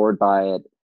was floored by it.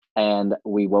 And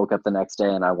we woke up the next day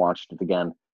and I watched it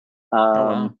again.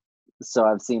 Wow. So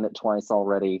I've seen it twice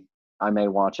already. I may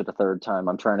watch it a third time.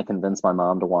 I'm trying to convince my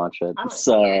mom to watch it.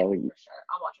 So for sure.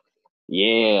 I'll watch it with you.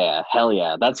 Yeah, hell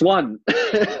yeah. That's one.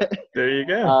 There you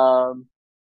go.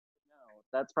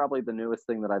 That's probably the newest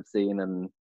thing that I've seen, and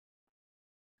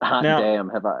hot damn,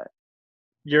 have I.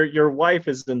 Your wife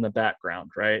is in the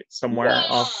background, right? Somewhere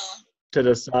off to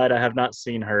the side. I have not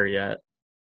seen her yet.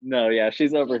 No, yeah,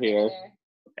 she's over here.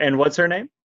 And what's her name?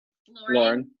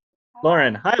 Lauren.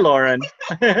 Lauren. Hi, Lauren.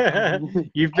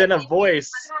 You've been a voice.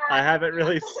 I haven't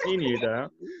really seen you, though.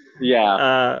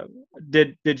 Yeah.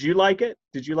 Did you like it?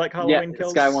 Did you like Halloween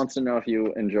Kills? Sky wants to know if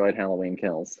you enjoyed Halloween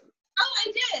Kills. Oh,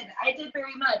 I did. I did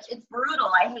very much. It's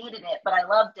brutal. I hated it, but I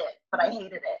loved it. But I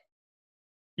hated it.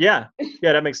 Yeah,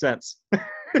 that makes sense.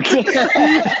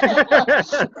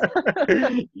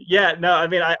 Yeah, no, I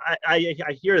mean, I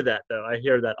hear that, though. I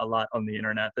hear that a lot on the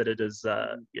internet, that it is,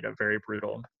 very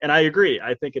brutal. And I agree.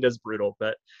 I think it is brutal.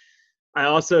 But I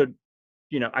also,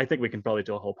 I think we can probably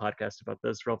do a whole podcast about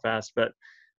this real fast. But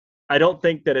I don't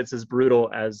think that it's as brutal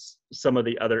as some of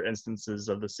the other instances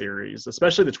of the series,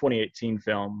 especially the 2018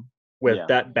 film with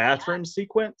that bathroom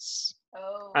sequence.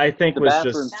 I think the was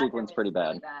bathroom just sequence pretty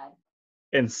bad.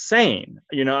 Insane.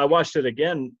 I watched it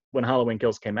again when Halloween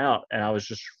Kills came out, and I was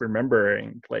just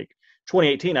remembering, like,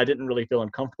 2018, I didn't really feel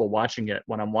uncomfortable watching it.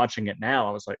 When I'm watching it now,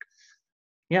 I was like,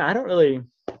 I don't really,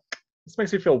 this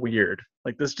makes me feel weird.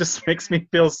 Like, this just makes me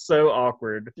feel so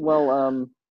awkward. Well,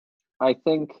 I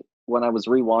think when I was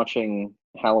rewatching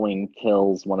Halloween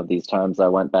Kills one of these times, I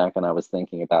went back and I was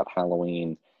thinking about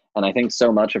Halloween. And I think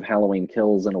so much of Halloween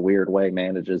Kills, in a weird way,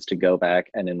 manages to go back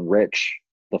and enrich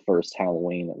the first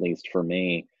Halloween, at least for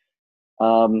me.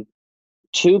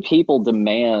 Two people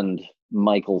demand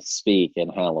Michael speak in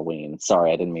Halloween.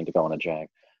 Sorry, I didn't mean to go on a jag.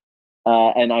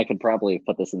 And I could probably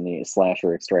put this in the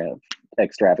slasher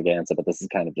extravaganza, but this is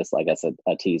kind of just, I guess,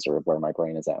 a teaser of where my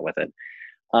brain is at with it.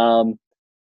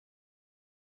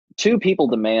 Two people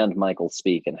demand Michael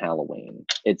speak in Halloween.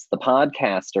 It's the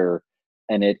podcaster,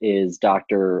 and it is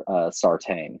Dr.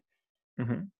 Sartain.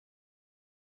 Mm-hmm.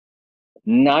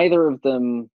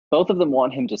 Both of them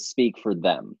want him to speak for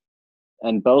them.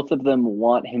 And both of them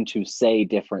want him to say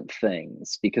different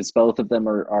things because both of them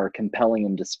are compelling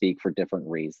him to speak for different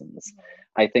reasons.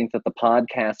 I think that the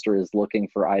podcaster is looking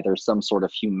for either some sort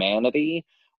of humanity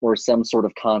or some sort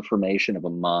of confirmation of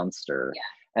a monster. Yeah.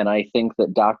 And I think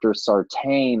that Dr.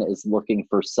 Sartain is looking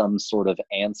for some sort of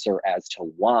answer as to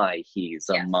why he's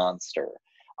a monster.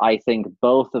 I think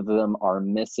both of them are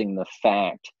missing the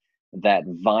fact that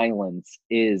violence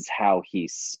is how he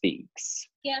speaks.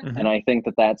 Yeah. Mm-hmm. And I think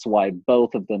that that's why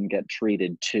both of them get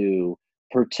treated to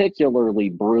particularly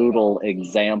brutal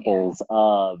examples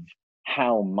of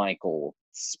how Michael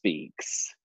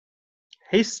speaks.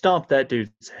 He stomped that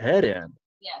dude's head in.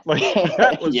 Yes. Like,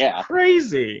 that was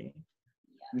crazy.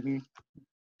 Yeah. Mm-hmm.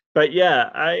 But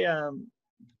yeah,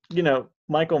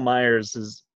 Michael Myers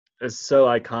is so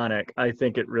iconic. I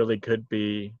think it really could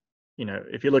be,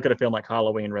 if you look at a film like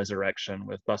Halloween Resurrection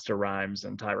with Busta Rhymes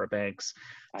and Tyra Banks,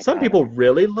 some people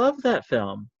really love that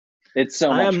film. It's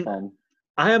so much fun.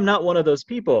 I am not one of those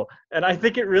people. And I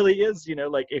think it really is,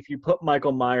 like if you put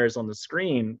Michael Myers on the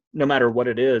screen, no matter what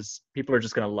it is, people are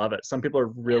just going to love it. Some people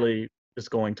are really just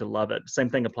going to love it. Same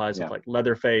thing applies with like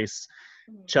Leatherface,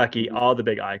 Chucky, all the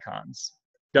big icons.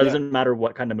 Doesn't matter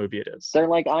what kind of movie it is. They're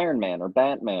like Iron Man or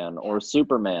Batman or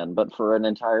Superman, but for an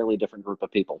entirely different group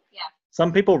of people. Yeah.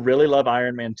 Some people really love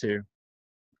Iron Man too.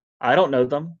 I don't know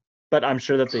them, but I'm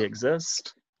sure that they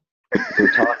exist.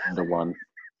 You're talking to one.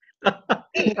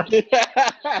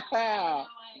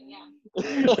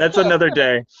 That's another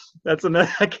day. That's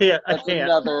another. I can't. That's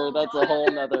a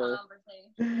whole nother.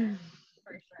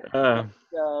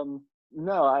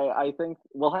 No, I think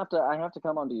I have to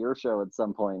come onto your show at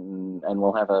some point, and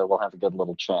we'll have a good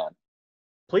little chat.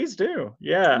 Please do.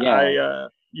 Yeah.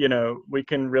 We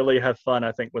can really have fun,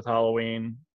 I think, with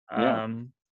Halloween,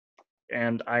 and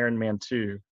Iron Man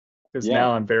 2, because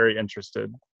now I'm very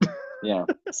interested. Yeah.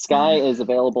 Sky is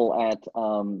available at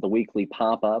the weekly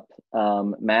pop-up.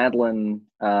 Madeline,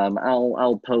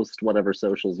 I'll post whatever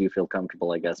socials you feel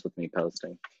comfortable, I guess, with me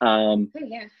posting.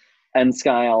 And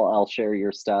Sky, I'll share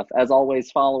your stuff. As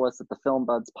always, follow us at the Film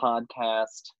Buds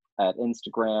Podcast at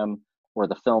Instagram or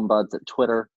the Film Buds at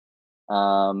Twitter.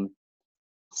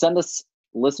 Send us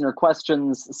listener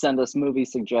questions, send us movie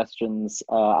suggestions.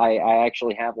 I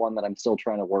actually have one that I'm still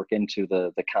trying to work into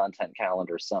the content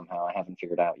calendar somehow. I haven't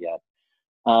figured out yet.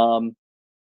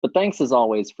 But thanks as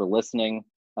always for listening.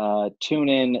 Tune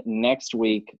in next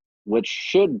week, which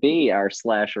should be our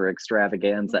slasher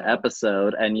extravaganza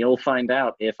episode, and you'll find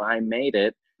out if I made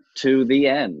it to the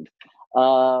end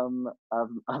of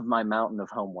my mountain of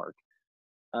homework.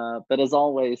 But as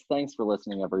always, thanks for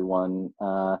listening, everyone.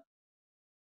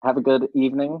 Have a good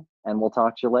evening, and we'll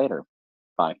talk to you later.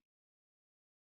 Bye.